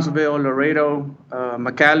 Brownsville, Laredo,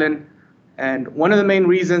 McAllen. And one of the main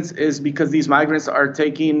reasons is because these migrants are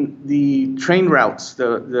taking the train routes,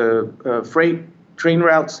 the freight train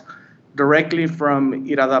routes directly from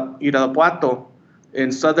Irapuato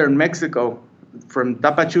in southern Mexico. From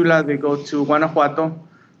Tapachula, they go to Guanajuato.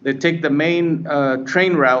 They take the main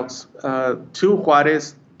train routes to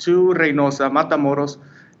Juarez, to Reynosa, Matamoros,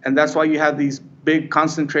 and that's why you have these big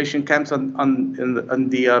concentration camps on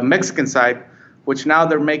the Mexican side, which now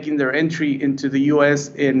they're making their entry into the U.S.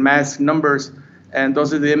 in mass numbers. And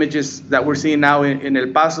those are the images that we're seeing now in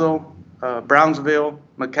El Paso, Brownsville,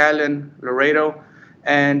 McAllen, Laredo.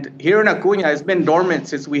 And here in Acuña, it's been dormant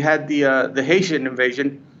since we had the Haitian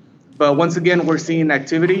invasion. But once again, we're seeing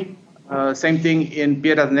activity. Same thing in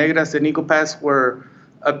Piedras Negras and Eagle Pass, where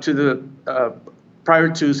up to the prior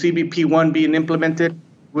to CBP-1 being implemented,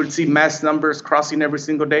 we'd see mass numbers crossing every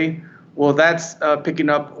single day. Well, that's picking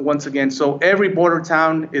up once again. So every border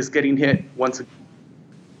town is getting hit once again.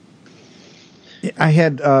 I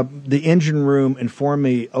had the engine room inform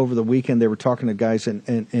me over the weekend. They were talking to guys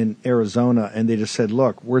in Arizona, and they just said,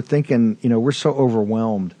 look, we're thinking, we're so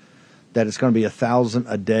overwhelmed that it's going to be 1,000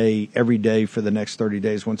 a day every day for the next 30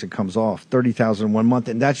 days once it comes off, 30,000 in 1 month.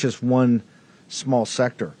 And that's just one small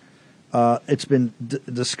sector. It's been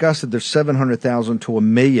discussed that there's 700,000 to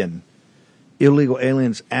 1 million illegal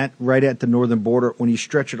aliens right at the northern border when you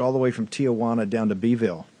stretch it all the way from Tijuana down to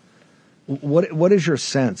Beeville. What is your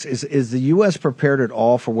sense? Is the U.S. prepared at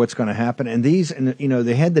all for what's going to happen? And they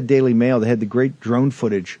had the Daily Mail, they had the great drone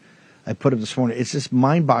footage I put up this morning. It's just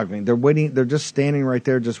mind-boggling. They're waiting. They're just standing right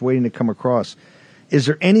there, just waiting to come across. Is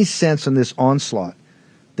there any sense in this onslaught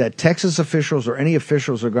that Texas officials or any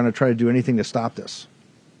officials are going to try to do anything to stop this?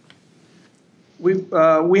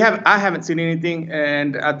 I haven't seen anything,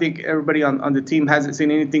 and I think everybody on the team hasn't seen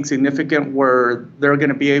anything significant where they're going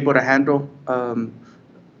to be able to handle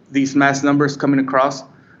these mass numbers coming across.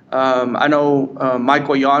 I know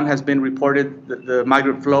Michael Yon has been reported that the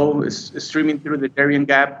migrant flow is streaming through the Darien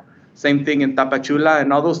Gap. Same thing in Tapachula,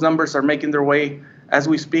 and all those numbers are making their way as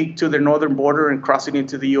we speak to the northern border and crossing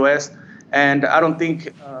into the U.S. And I don't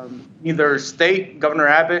think either state, Governor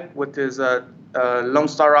Abbott with his Lone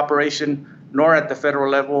Star operation, nor at the federal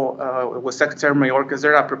level with Secretary Mayorkas,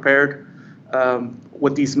 they're not prepared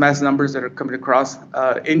with these mass numbers that are coming across.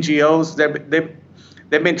 NGOs,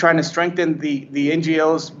 they've been trying to strengthen the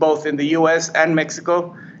NGOs both in the U.S. and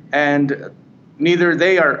Mexico, and neither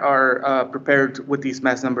they are prepared with these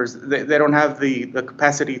mass numbers. They don't have the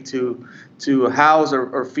capacity to house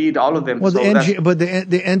or feed all of them. Well, the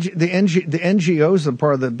NGOs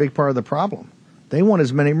are the big part of the problem. They want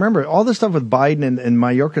as many. Remember, all this stuff with Biden and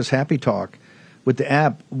Mayorkas Happy Talk with the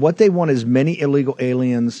app, what they want is many illegal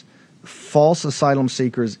aliens, false asylum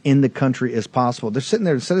seekers in the country as possible. They're sitting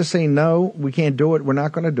there, instead of saying, no, we can't do it, we're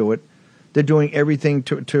not going to do it, they're doing everything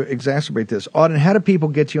to exacerbate this. Auden, how do people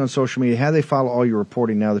get to you on social media? How do they follow all your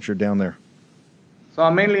reporting now that you're down there? So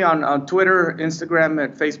I'm mainly on Twitter, Instagram,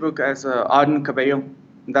 and Facebook as Auden Cabello.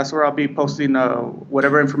 That's where I'll be posting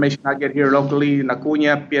whatever information I get here locally in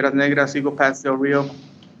Acuña, Piedras Negras, Eagle Pass, Del Rio.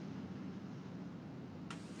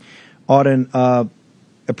 Auden,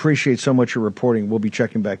 appreciate so much your reporting. We'll be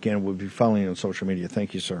checking back in. We'll be following you on social media.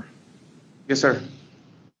 Thank you, sir. Yes, sir.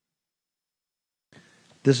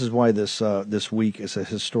 This is why this week is a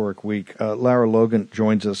historic week. Lara Logan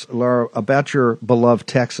joins us. Lara, about your beloved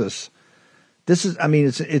Texas. This is, I mean,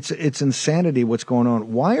 it's insanity what's going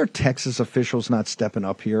on. Why are Texas officials not stepping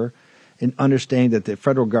up here and understanding that the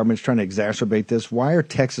federal government's trying to exacerbate this? Why are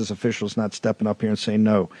Texas officials not stepping up here and saying,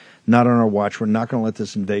 no, not on our watch. We're not going to let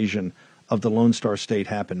this invasion of the Lone Star State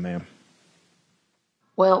happen, ma'am?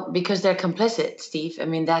 Well, because they're complicit, Steve. I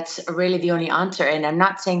mean, that's really the only answer. And I'm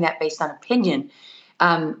not saying that based on opinion.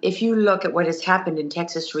 If you look at what has happened in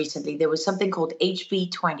Texas recently, there was something called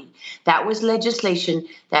HB 20. That was legislation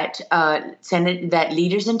that that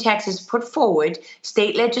leaders in Texas put forward,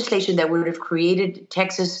 state legislation that would have created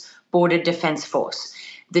Texas Border Defense Force.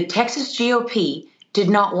 The Texas GOP did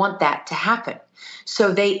not want that to happen.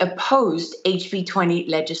 So they opposed HB 20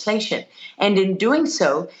 legislation. And in doing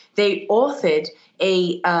so, they authored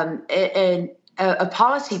a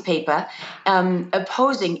policy paper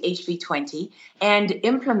opposing HB 20 and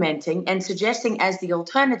implementing and suggesting as the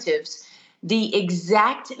alternatives the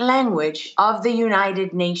exact language of the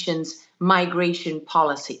United Nations migration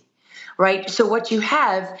policy. Right. So what you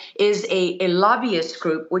have is a lobbyist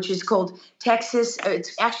group, which is called Texas.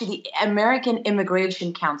 It's actually the American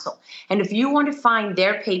Immigration Council. And if you want to find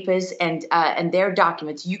their papers and their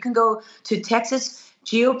documents, you can go to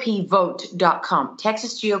TexasGOPvote.com,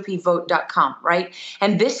 TexasGOPvote.com, right?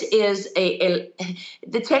 And this is the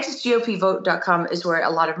TexasGOPvote.com is where a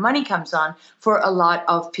lot of money comes on for a lot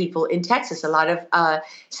of people in Texas, a lot of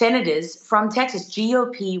senators from Texas,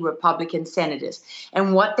 GOP Republican senators.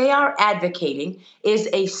 And what they are advocating is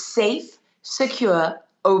a safe, secure,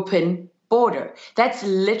 open border. That's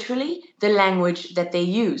literally the language that they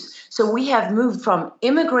use. So we have moved from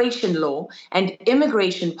immigration law and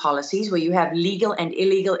immigration policies, where you have legal and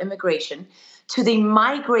illegal immigration, to the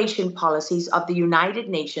migration policies of the United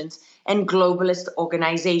Nations and globalist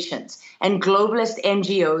organizations and globalist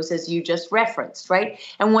NGOs, as you just referenced, right?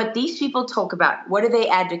 And what these people talk about, what do they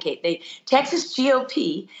advocate? Texas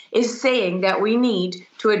GOP is saying that we need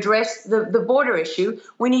to address the border issue.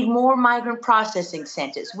 We need more migrant processing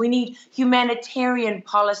centers. We need humanitarian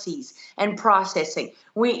policies and processing.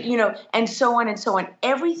 And so on and so on.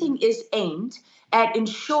 Everything is aimed at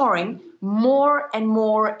ensuring more and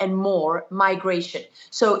more and more migration.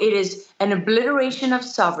 So it is an obliteration of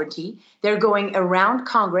sovereignty. They're going around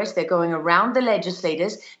Congress. They're going around the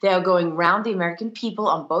legislators. They are going around the American people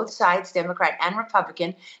on both sides, Democrat and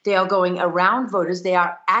Republican. They are going around voters. They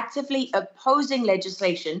are actively opposing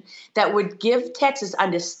legislation that would give Texas,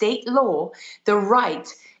 under state law, the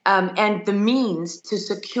right and the means to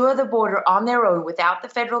secure the border on their own without the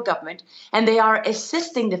federal government. And they are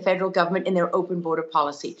assisting the federal government in their open border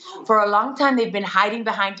policy. For a long time, they've been hiding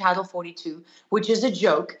behind Title 42, which is a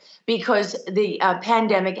joke because the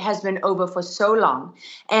pandemic has been over for so long.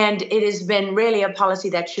 And it has been really a policy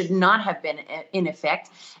that should not have been in effect.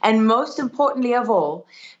 And most importantly of all,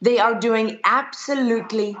 they are doing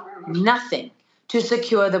absolutely nothing to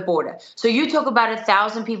secure the border. So you talk about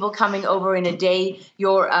 1,000 people coming over in a day.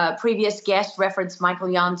 Your previous guest referenced Michael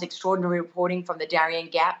Yon's extraordinary reporting from the Darien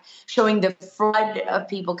Gap, showing the flood of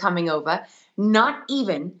people coming over. Not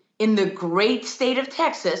even in the great state of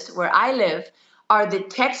Texas, where I live, are the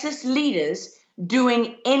Texas leaders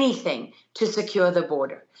doing anything to secure the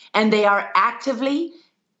border. And they are actively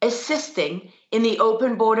assisting in the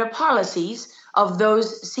open border policies of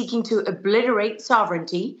those seeking to obliterate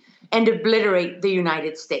sovereignty and obliterate the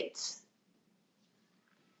United States.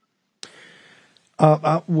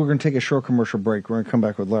 We're going to take a short commercial break. We're going to come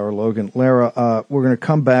back with Lara Logan. Lara, we're going to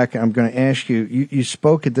come back, and I'm going to ask you, you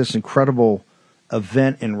spoke at this incredible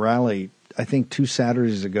event and rally, I think 2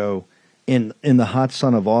 Saturdays ago, in the hot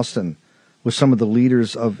sun of Austin, with some of the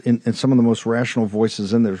leaders and some of the most rational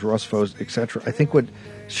voices in there, Russ Vos, et cetera. I think what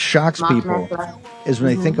shocks people is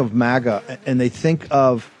when they think of MAGA and they think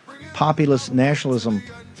of populist nationalism,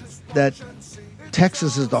 that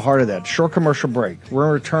Texas is the heart of that. Short commercial break. We're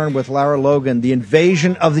in return with Lara Logan. The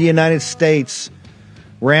invasion of the United States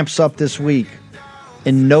ramps up this week,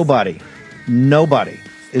 and nobody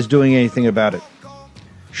is doing anything about it.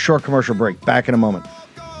 Short commercial break. Back in a moment.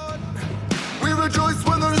 We rejoice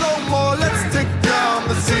when there's no more. Let's take down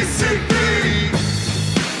the CCP.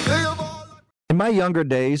 In my younger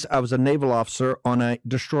days, I was a naval officer on a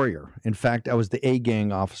destroyer. In fact, I was the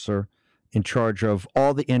A-gang officer in charge of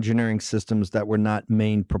all the engineering systems that were not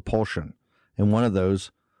main propulsion. And one of those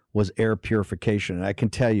was air purification. And I can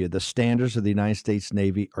tell you, the standards of the United States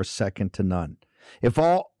Navy are second to none. If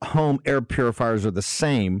all home air purifiers are the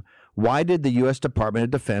same, why did the U.S. Department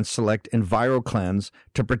of Defense select EnviroCleanse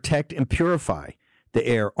to protect and purify the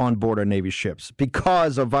air on board our Navy ships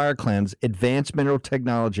because of ViraClean's advanced mineral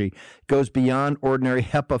technology goes beyond ordinary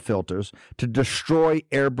HEPA filters to destroy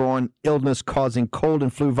airborne illness-causing cold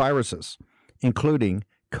and flu viruses, including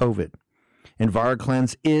COVID. And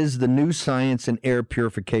ViraCleanse is the new science in air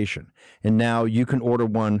purification, and now you can order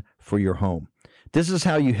one for your home. This is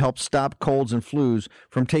how you help stop colds and flus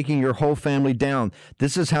from taking your whole family down.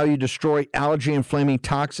 This is how you destroy allergy-inflaming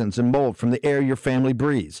toxins and mold from the air your family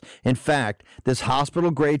breathes. In fact, this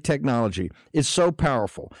hospital-grade technology is so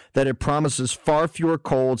powerful that it promises far fewer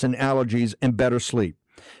colds and allergies and better sleep.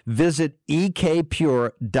 Visit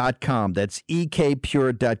ekpure.com. That's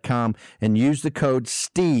ekpure.com and use the code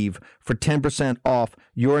STEVE for 10% off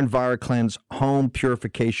your EnviroCleanse home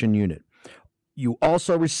purification unit. You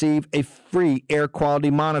also receive a free air quality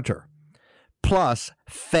monitor, plus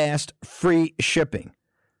fast, free shipping.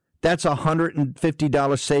 That's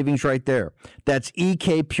 $150 savings right there. That's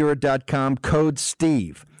ekpure.com, code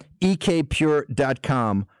STEVE.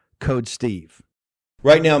 ekpure.com, code STEVE.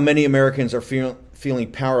 Right now, many Americans are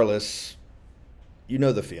feeling powerless. You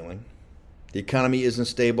know the feeling. The economy isn't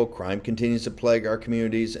stable, crime continues to plague our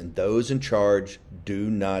communities, and those in charge do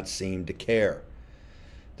not seem to care.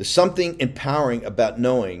 There's something empowering about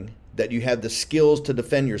knowing that you have the skills to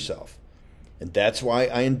defend yourself. And that's why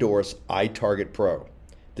I endorse iTarget Pro.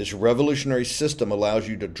 This revolutionary system allows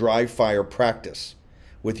you to dry fire practice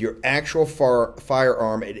with your actual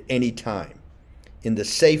firearm at any time in the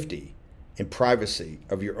safety and privacy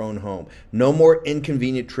of your own home. No more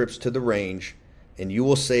inconvenient trips to the range, and you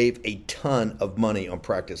will save a ton of money on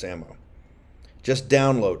practice ammo. Just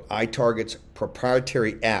download iTarget's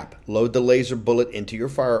proprietary app, load the laser bullet into your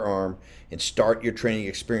firearm, and start your training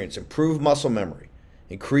experience. Improve muscle memory,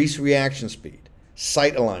 increase reaction speed,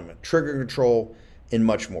 sight alignment, trigger control, and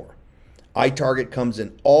much more. iTarget comes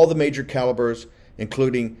in all the major calibers,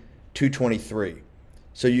 including .223,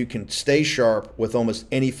 so you can stay sharp with almost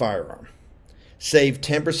any firearm. Save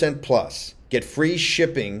 10% plus. Get free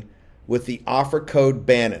shipping with the offer code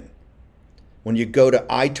Bannon when you go to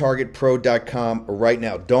itargetpro.com right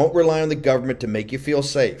now. Don't rely on the government to make you feel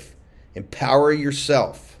safe. Empower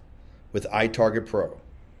yourself with iTarget Pro.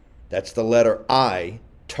 That's the letter I,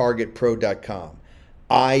 targetpro.com.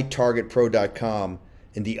 itargetpro.com,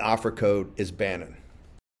 and the offer code is Bannon.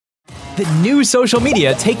 The new social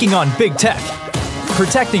media taking on big tech,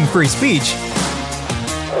 protecting free speech,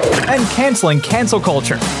 and canceling cancel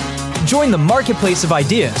culture. Join the marketplace of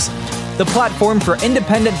ideas. The platform for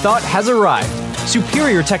independent thought has arrived.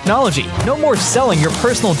 Superior technology. No more selling your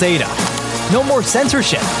personal data. No more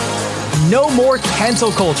censorship. No more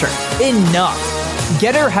cancel culture. Enough.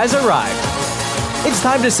 Getter has arrived. It's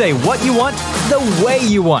time to say what you want, the way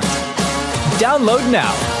you want. Download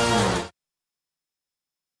now.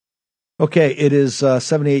 Okay, it is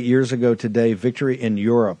 78 years ago today, victory in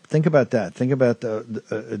Europe. Think about that. Think about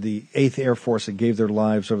the 8th Air Force that gave their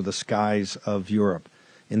lives over the skies of Europe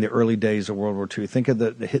in the early days of World War II. Think of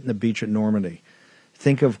the hitting the beach at Normandy.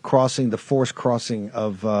 Think of the forced crossing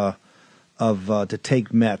of to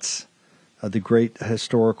take Metz, the great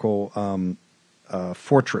historical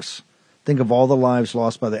fortress. Think of all the lives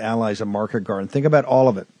lost by the Allies at Market Garden. Think about all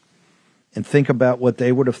of it. And think about what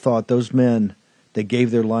they would have thought, those men that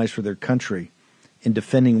gave their lives for their country in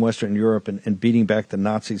defending Western Europe and beating back the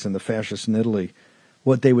Nazis and the fascists in Italy,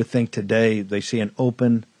 what they would think today. They see an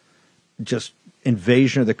open, just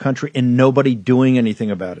invasion of the country and nobody doing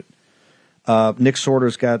anything about it. Nick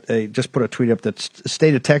Sorter's just put a tweet up that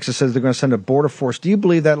state of Texas says they're going to send a border force. Do you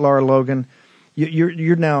believe that, Laura Logan? You're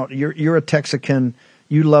a Texican.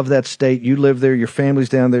 You love that state. You live there. Your family's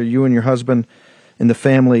down there. You and your husband and the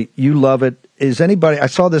family. You love it. Is anybody? I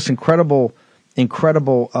saw this incredible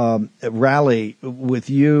rally with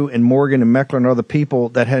you and Morgan and Meckler and other people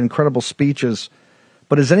that had incredible speeches.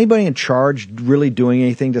 But is anybody in charge really doing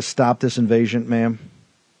anything to stop this invasion, ma'am?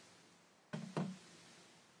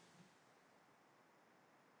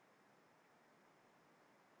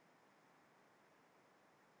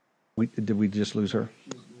 Did we just lose her?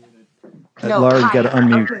 No, Laura, you got to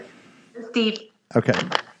unmute. Okay. Steve. Okay.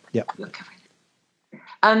 Yep.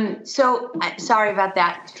 So sorry about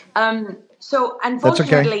that. So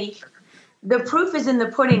unfortunately, the proof is in the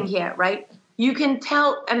pudding here, right? You can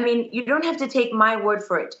tell, you don't have to take my word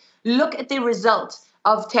for it. Look at the results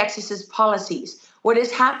of Texas's policies. What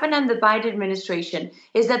has happened in the Biden administration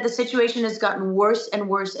is that the situation has gotten worse and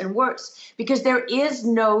worse and worse because there is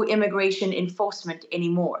no immigration enforcement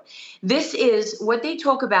anymore. This is what they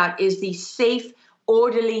talk about is the safe,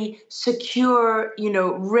 orderly, secure,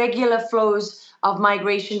 regular flows of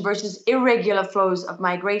migration versus irregular flows of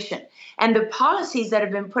migration. And the policies that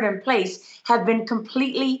have been put in place have been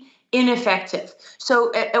completely ineffective.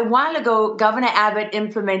 So a while ago, Governor Abbott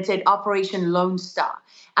implemented Operation Lone Star,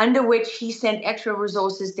 under which he sent extra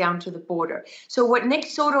resources down to the border. So what Nick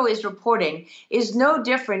Soto is reporting is no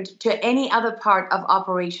different to any other part of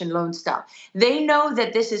Operation Lone Star. They know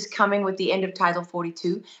that this is coming with the end of Title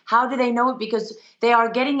 42. How do they know it? Because they are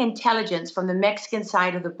getting intelligence from the Mexican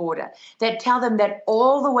side of the border that tell them that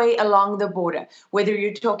all the way along the border, whether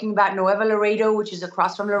you're talking about Nuevo Laredo, which is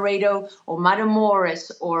across from Laredo, or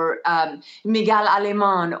Matamoros, or Miguel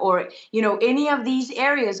Alemán, or any of these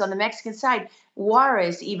areas on the Mexican side,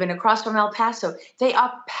 Juarez, even across from El Paso, they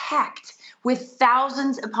are packed with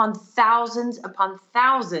thousands upon thousands upon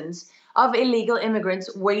thousands of illegal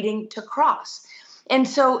immigrants waiting to cross. And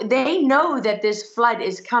so they know that this flood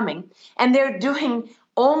is coming, and they're doing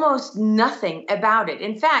almost nothing about it.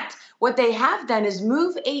 In fact, what they have done is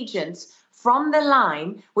move agents from the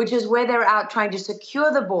line, which is where they're out trying to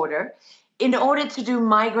secure the border, in order to do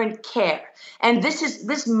migrant care. And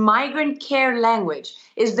this migrant care language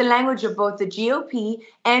is the language of both the GOP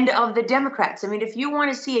and of the Democrats. I mean, if you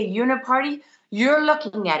want to see a uniparty, you're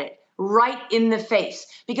looking at it right in the face,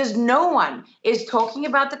 because no one is talking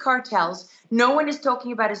about the cartels. No one is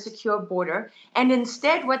talking about a secure border. And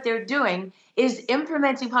instead, what they're doing is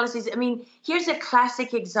implementing policies. I mean, here's a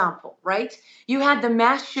classic example, right? You had the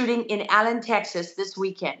mass shooting in Allen, Texas this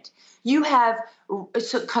weekend. You have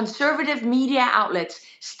conservative media outlets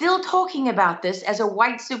still talking about this as a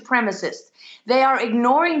white supremacist. They are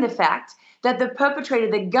ignoring the fact that the perpetrator,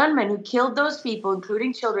 the gunman who killed those people,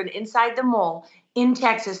 including children, inside the mall in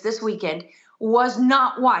Texas this weekend, was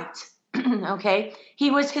not white, okay? He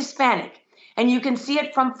was Hispanic, and you can see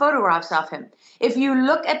it from photographs of him. If you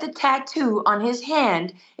look at the tattoo on his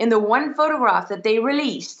hand in the one photograph that they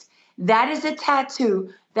released, that is a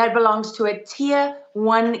tattoo that belongs to a Tier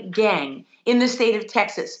 1 gang in the state of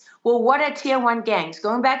Texas. Well, what are Tier 1 gangs?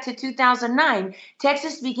 Going back to 2009,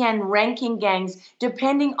 Texas began ranking gangs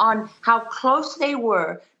depending on how close they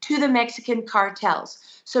were to the Mexican cartels.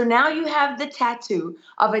 So now you have the tattoo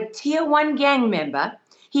of a Tier 1 gang member.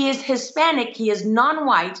 He is Hispanic, he is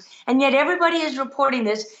non-white, and yet everybody is reporting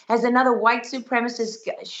this as another white supremacist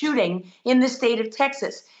shooting in the state of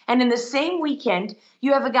Texas. And in the same weekend,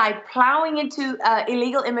 you have a guy plowing into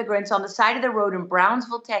illegal immigrants on the side of the road in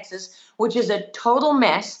Brownsville, Texas, which is a total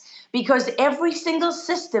mess because every single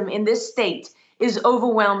system in this state is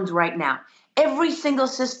overwhelmed right now. Every single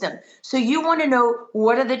system. So you want to know,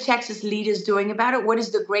 what are the Texas leaders doing about it? What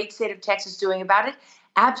is the great state of Texas doing about it?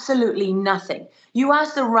 Absolutely nothing. You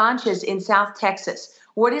ask the ranchers in South Texas,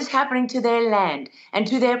 what is happening to their land and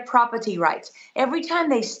to their property rights? Every time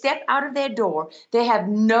they step out of their door, they have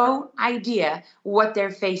no idea what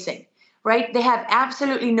they're facing, right? They have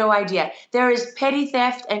absolutely no idea. There is petty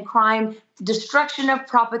theft and crime, destruction of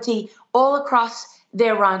property all across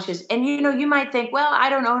their ranches. And, you might think, well, I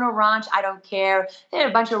don't own a ranch. I don't care. There are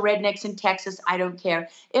a bunch of rednecks in Texas. I don't care.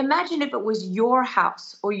 Imagine if it was your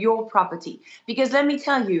house or your property. Because let me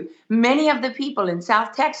tell you, many of the people in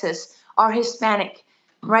South Texas are Hispanic,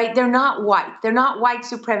 right? They're not white. They're not white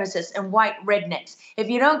supremacists and white rednecks. If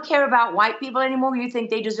you don't care about white people anymore, you think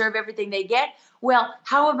they deserve everything they get. Well,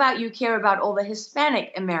 how about you care about all the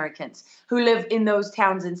Hispanic Americans who live in those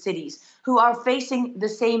towns and cities who are facing the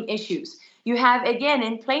same issues? You have, again,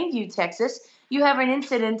 in Plainview, Texas, you have an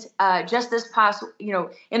incident just this past,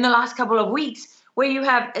 in the last couple of weeks, where you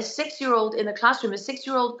have a 6-year-old in the classroom, a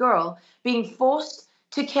 6-year-old girl being forced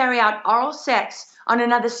to carry out oral sex on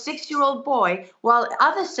another 6-year-old boy while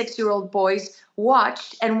other 6-year-old boys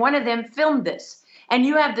watched, and one of them filmed this. And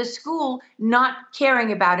you have the school not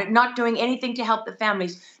caring about it, not doing anything to help the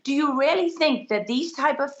families. Do you really think that these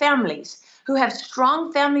type of families who have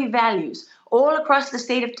strong family values all across the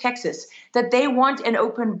state of Texas, that they want an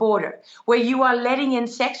open border where you are letting in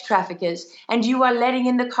sex traffickers and you are letting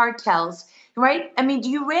in the cartels, right? I mean, do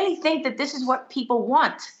you really think that this is what people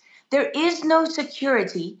want? There is no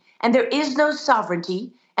security and there is no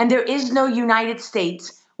sovereignty and there is no United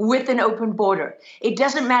States with an open border. It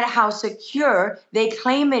doesn't matter how secure they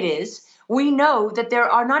claim it is. We know that there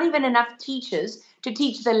are not even enough teachers to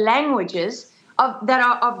teach the languages of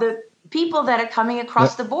the people that are coming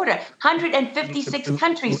across the border. 156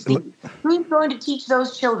 countries, Steve. Who's going to teach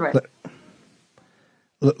those children?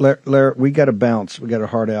 Lara, we got to bounce. We got to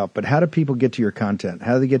hard out. But how do people get to your content?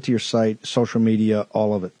 How do they get to your site, social media,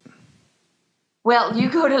 all of it? Well, you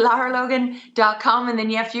go to laralogan.com in the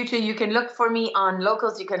near future. You can look for me on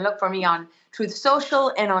Locals. You can look for me on Truth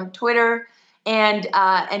Social and on Twitter and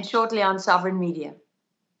shortly on Sovereign Media.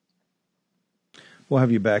 We'll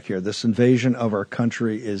have you back here. This invasion of our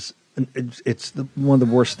country is one of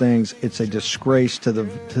the worst things. It's a disgrace to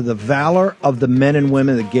the valor of the men and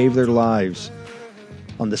women that gave their lives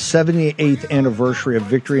on the 78th anniversary of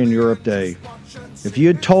Victory in Europe Day. If you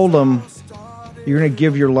had told them you're going to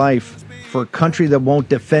give your life for a country that won't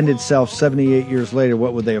defend itself 78 years later,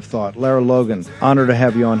 what would they have thought? Lara Logan, honor to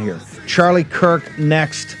have you on here. Charlie Kirk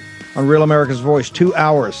next on Real America's Voice. 2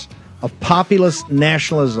 hours of populist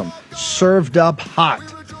nationalism served up hot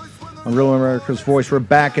on Real America's Voice. We're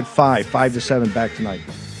back at 5 to 7, back tonight.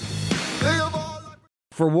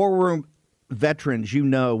 For War Room veterans, you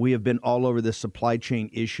know we have been all over this supply chain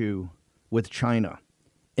issue with China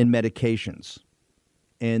and medications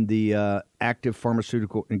and the active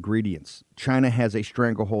pharmaceutical ingredients. China has a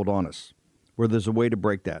stranglehold on us where there's a way to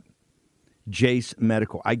break that. Jace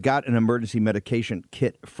Medical. I got an emergency medication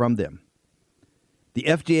kit from them. The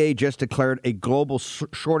FDA just declared a global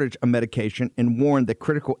shortage of medication and warned that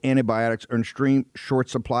critical antibiotics are in extreme short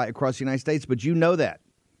supply across the United States. But you know that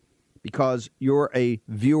because you're a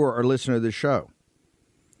viewer or listener of the show.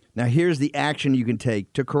 Now, here's the action you can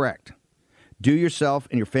take to correct. Do yourself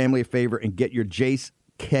and your family a favor and get your Jace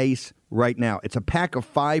case right now. It's a pack of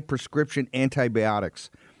 5 prescription antibiotics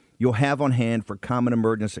you'll have on hand for common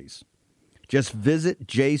emergencies. Just visit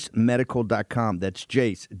jacemedical.com. That's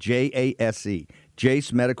Jace, J-A-S-E,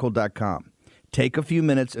 jacemedical.com. Take a few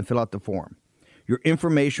minutes and fill out the form. Your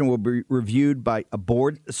information will be reviewed by a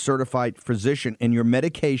board-certified physician, and your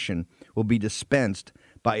medication will be dispensed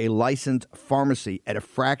by a licensed pharmacy at a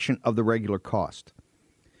fraction of the regular cost.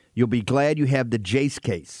 You'll be glad you have the Jace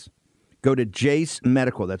case. Go to Jace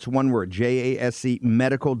Medical, that's one word, J-A-S-E,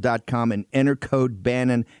 medical.com, and enter code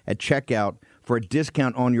Bannon at checkout for a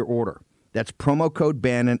discount on your order. That's promo code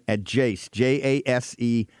Bannon at Jace,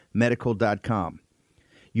 J-A-S-E, medical.com.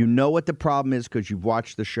 You know what the problem is because you've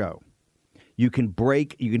watched the show. You can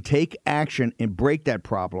take action and break that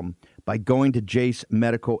problem by going to Jace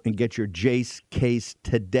Medical and get your Jace case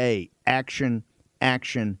today. Action,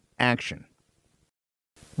 action, action.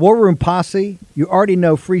 War Room Posse, you already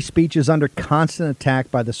know free speech is under constant attack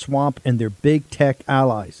by the swamp and their big tech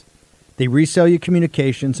allies. They resell your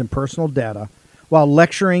communications and personal data while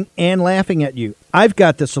lecturing and laughing at you. I've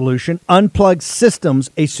got the solution. Unplug Systems,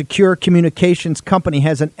 a secure communications company,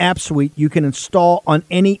 has an app suite you can install on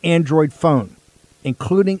any Android phone,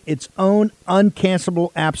 including its own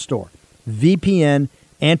uncancelable app store, VPN,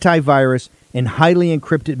 antivirus, and highly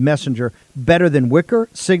encrypted messenger, better than Wicker,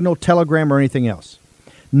 Signal, Telegram, or anything else.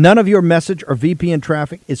 None of your message or VPN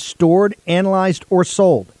traffic is stored, analyzed, or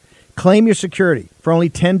sold. Claim your security for only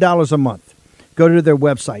 $10 a month. Go to their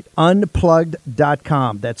website,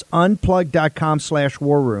 unplugged.com. That's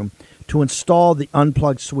unplugged.com/warroom to install the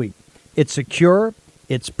Unplugged suite. It's secure,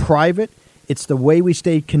 it's private, it's the way we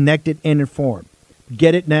stay connected and informed.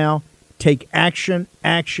 Get it now. Take action,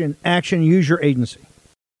 action, action. Use your agency.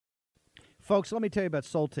 Folks, let me tell you about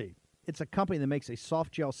Solti. It's a company that makes a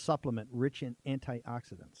soft gel supplement rich in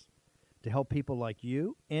antioxidants to help people like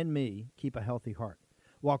you and me keep a healthy heart.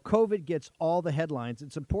 While COVID gets all the headlines,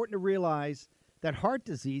 it's important to realize that heart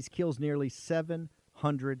disease kills nearly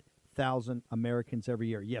 700,000 Americans every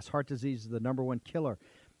year. Yes, heart disease is the number one killer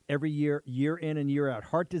every year, year in and year out.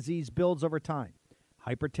 Heart disease builds over time.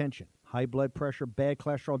 Hypertension, high blood pressure, bad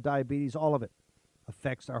cholesterol, diabetes, all of it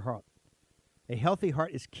affects our heart. A healthy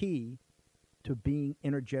heart is key to being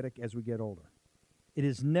energetic as we get older. It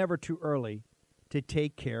is never too early to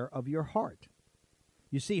take care of your heart.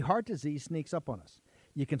 You see, heart disease sneaks up on us.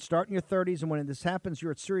 You can start in your 30s, and when this happens,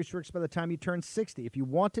 you're at serious risk by the time you turn 60. If you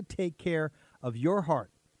want to take care of your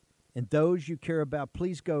heart and those you care about,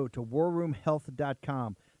 please go to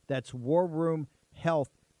warroomhealth.com. That's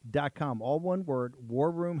warroomhealth.com. All one word,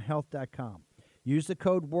 warroomhealth.com. Use the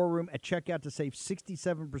code WARROOM at checkout to save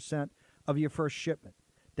 67% of your first shipment.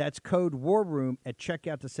 That's code WARROOM at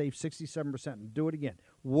checkout to save 67%. And do it again.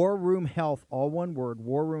 War Room Health, all one word,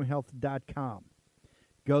 warroomhealth.com.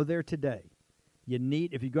 Go there today.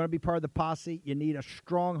 If you're going to be part of the posse, you need a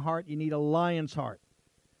strong heart. You need a lion's heart.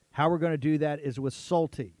 How we're going to do that is with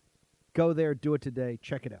Solti. Go there, do it today.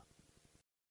 Check it out.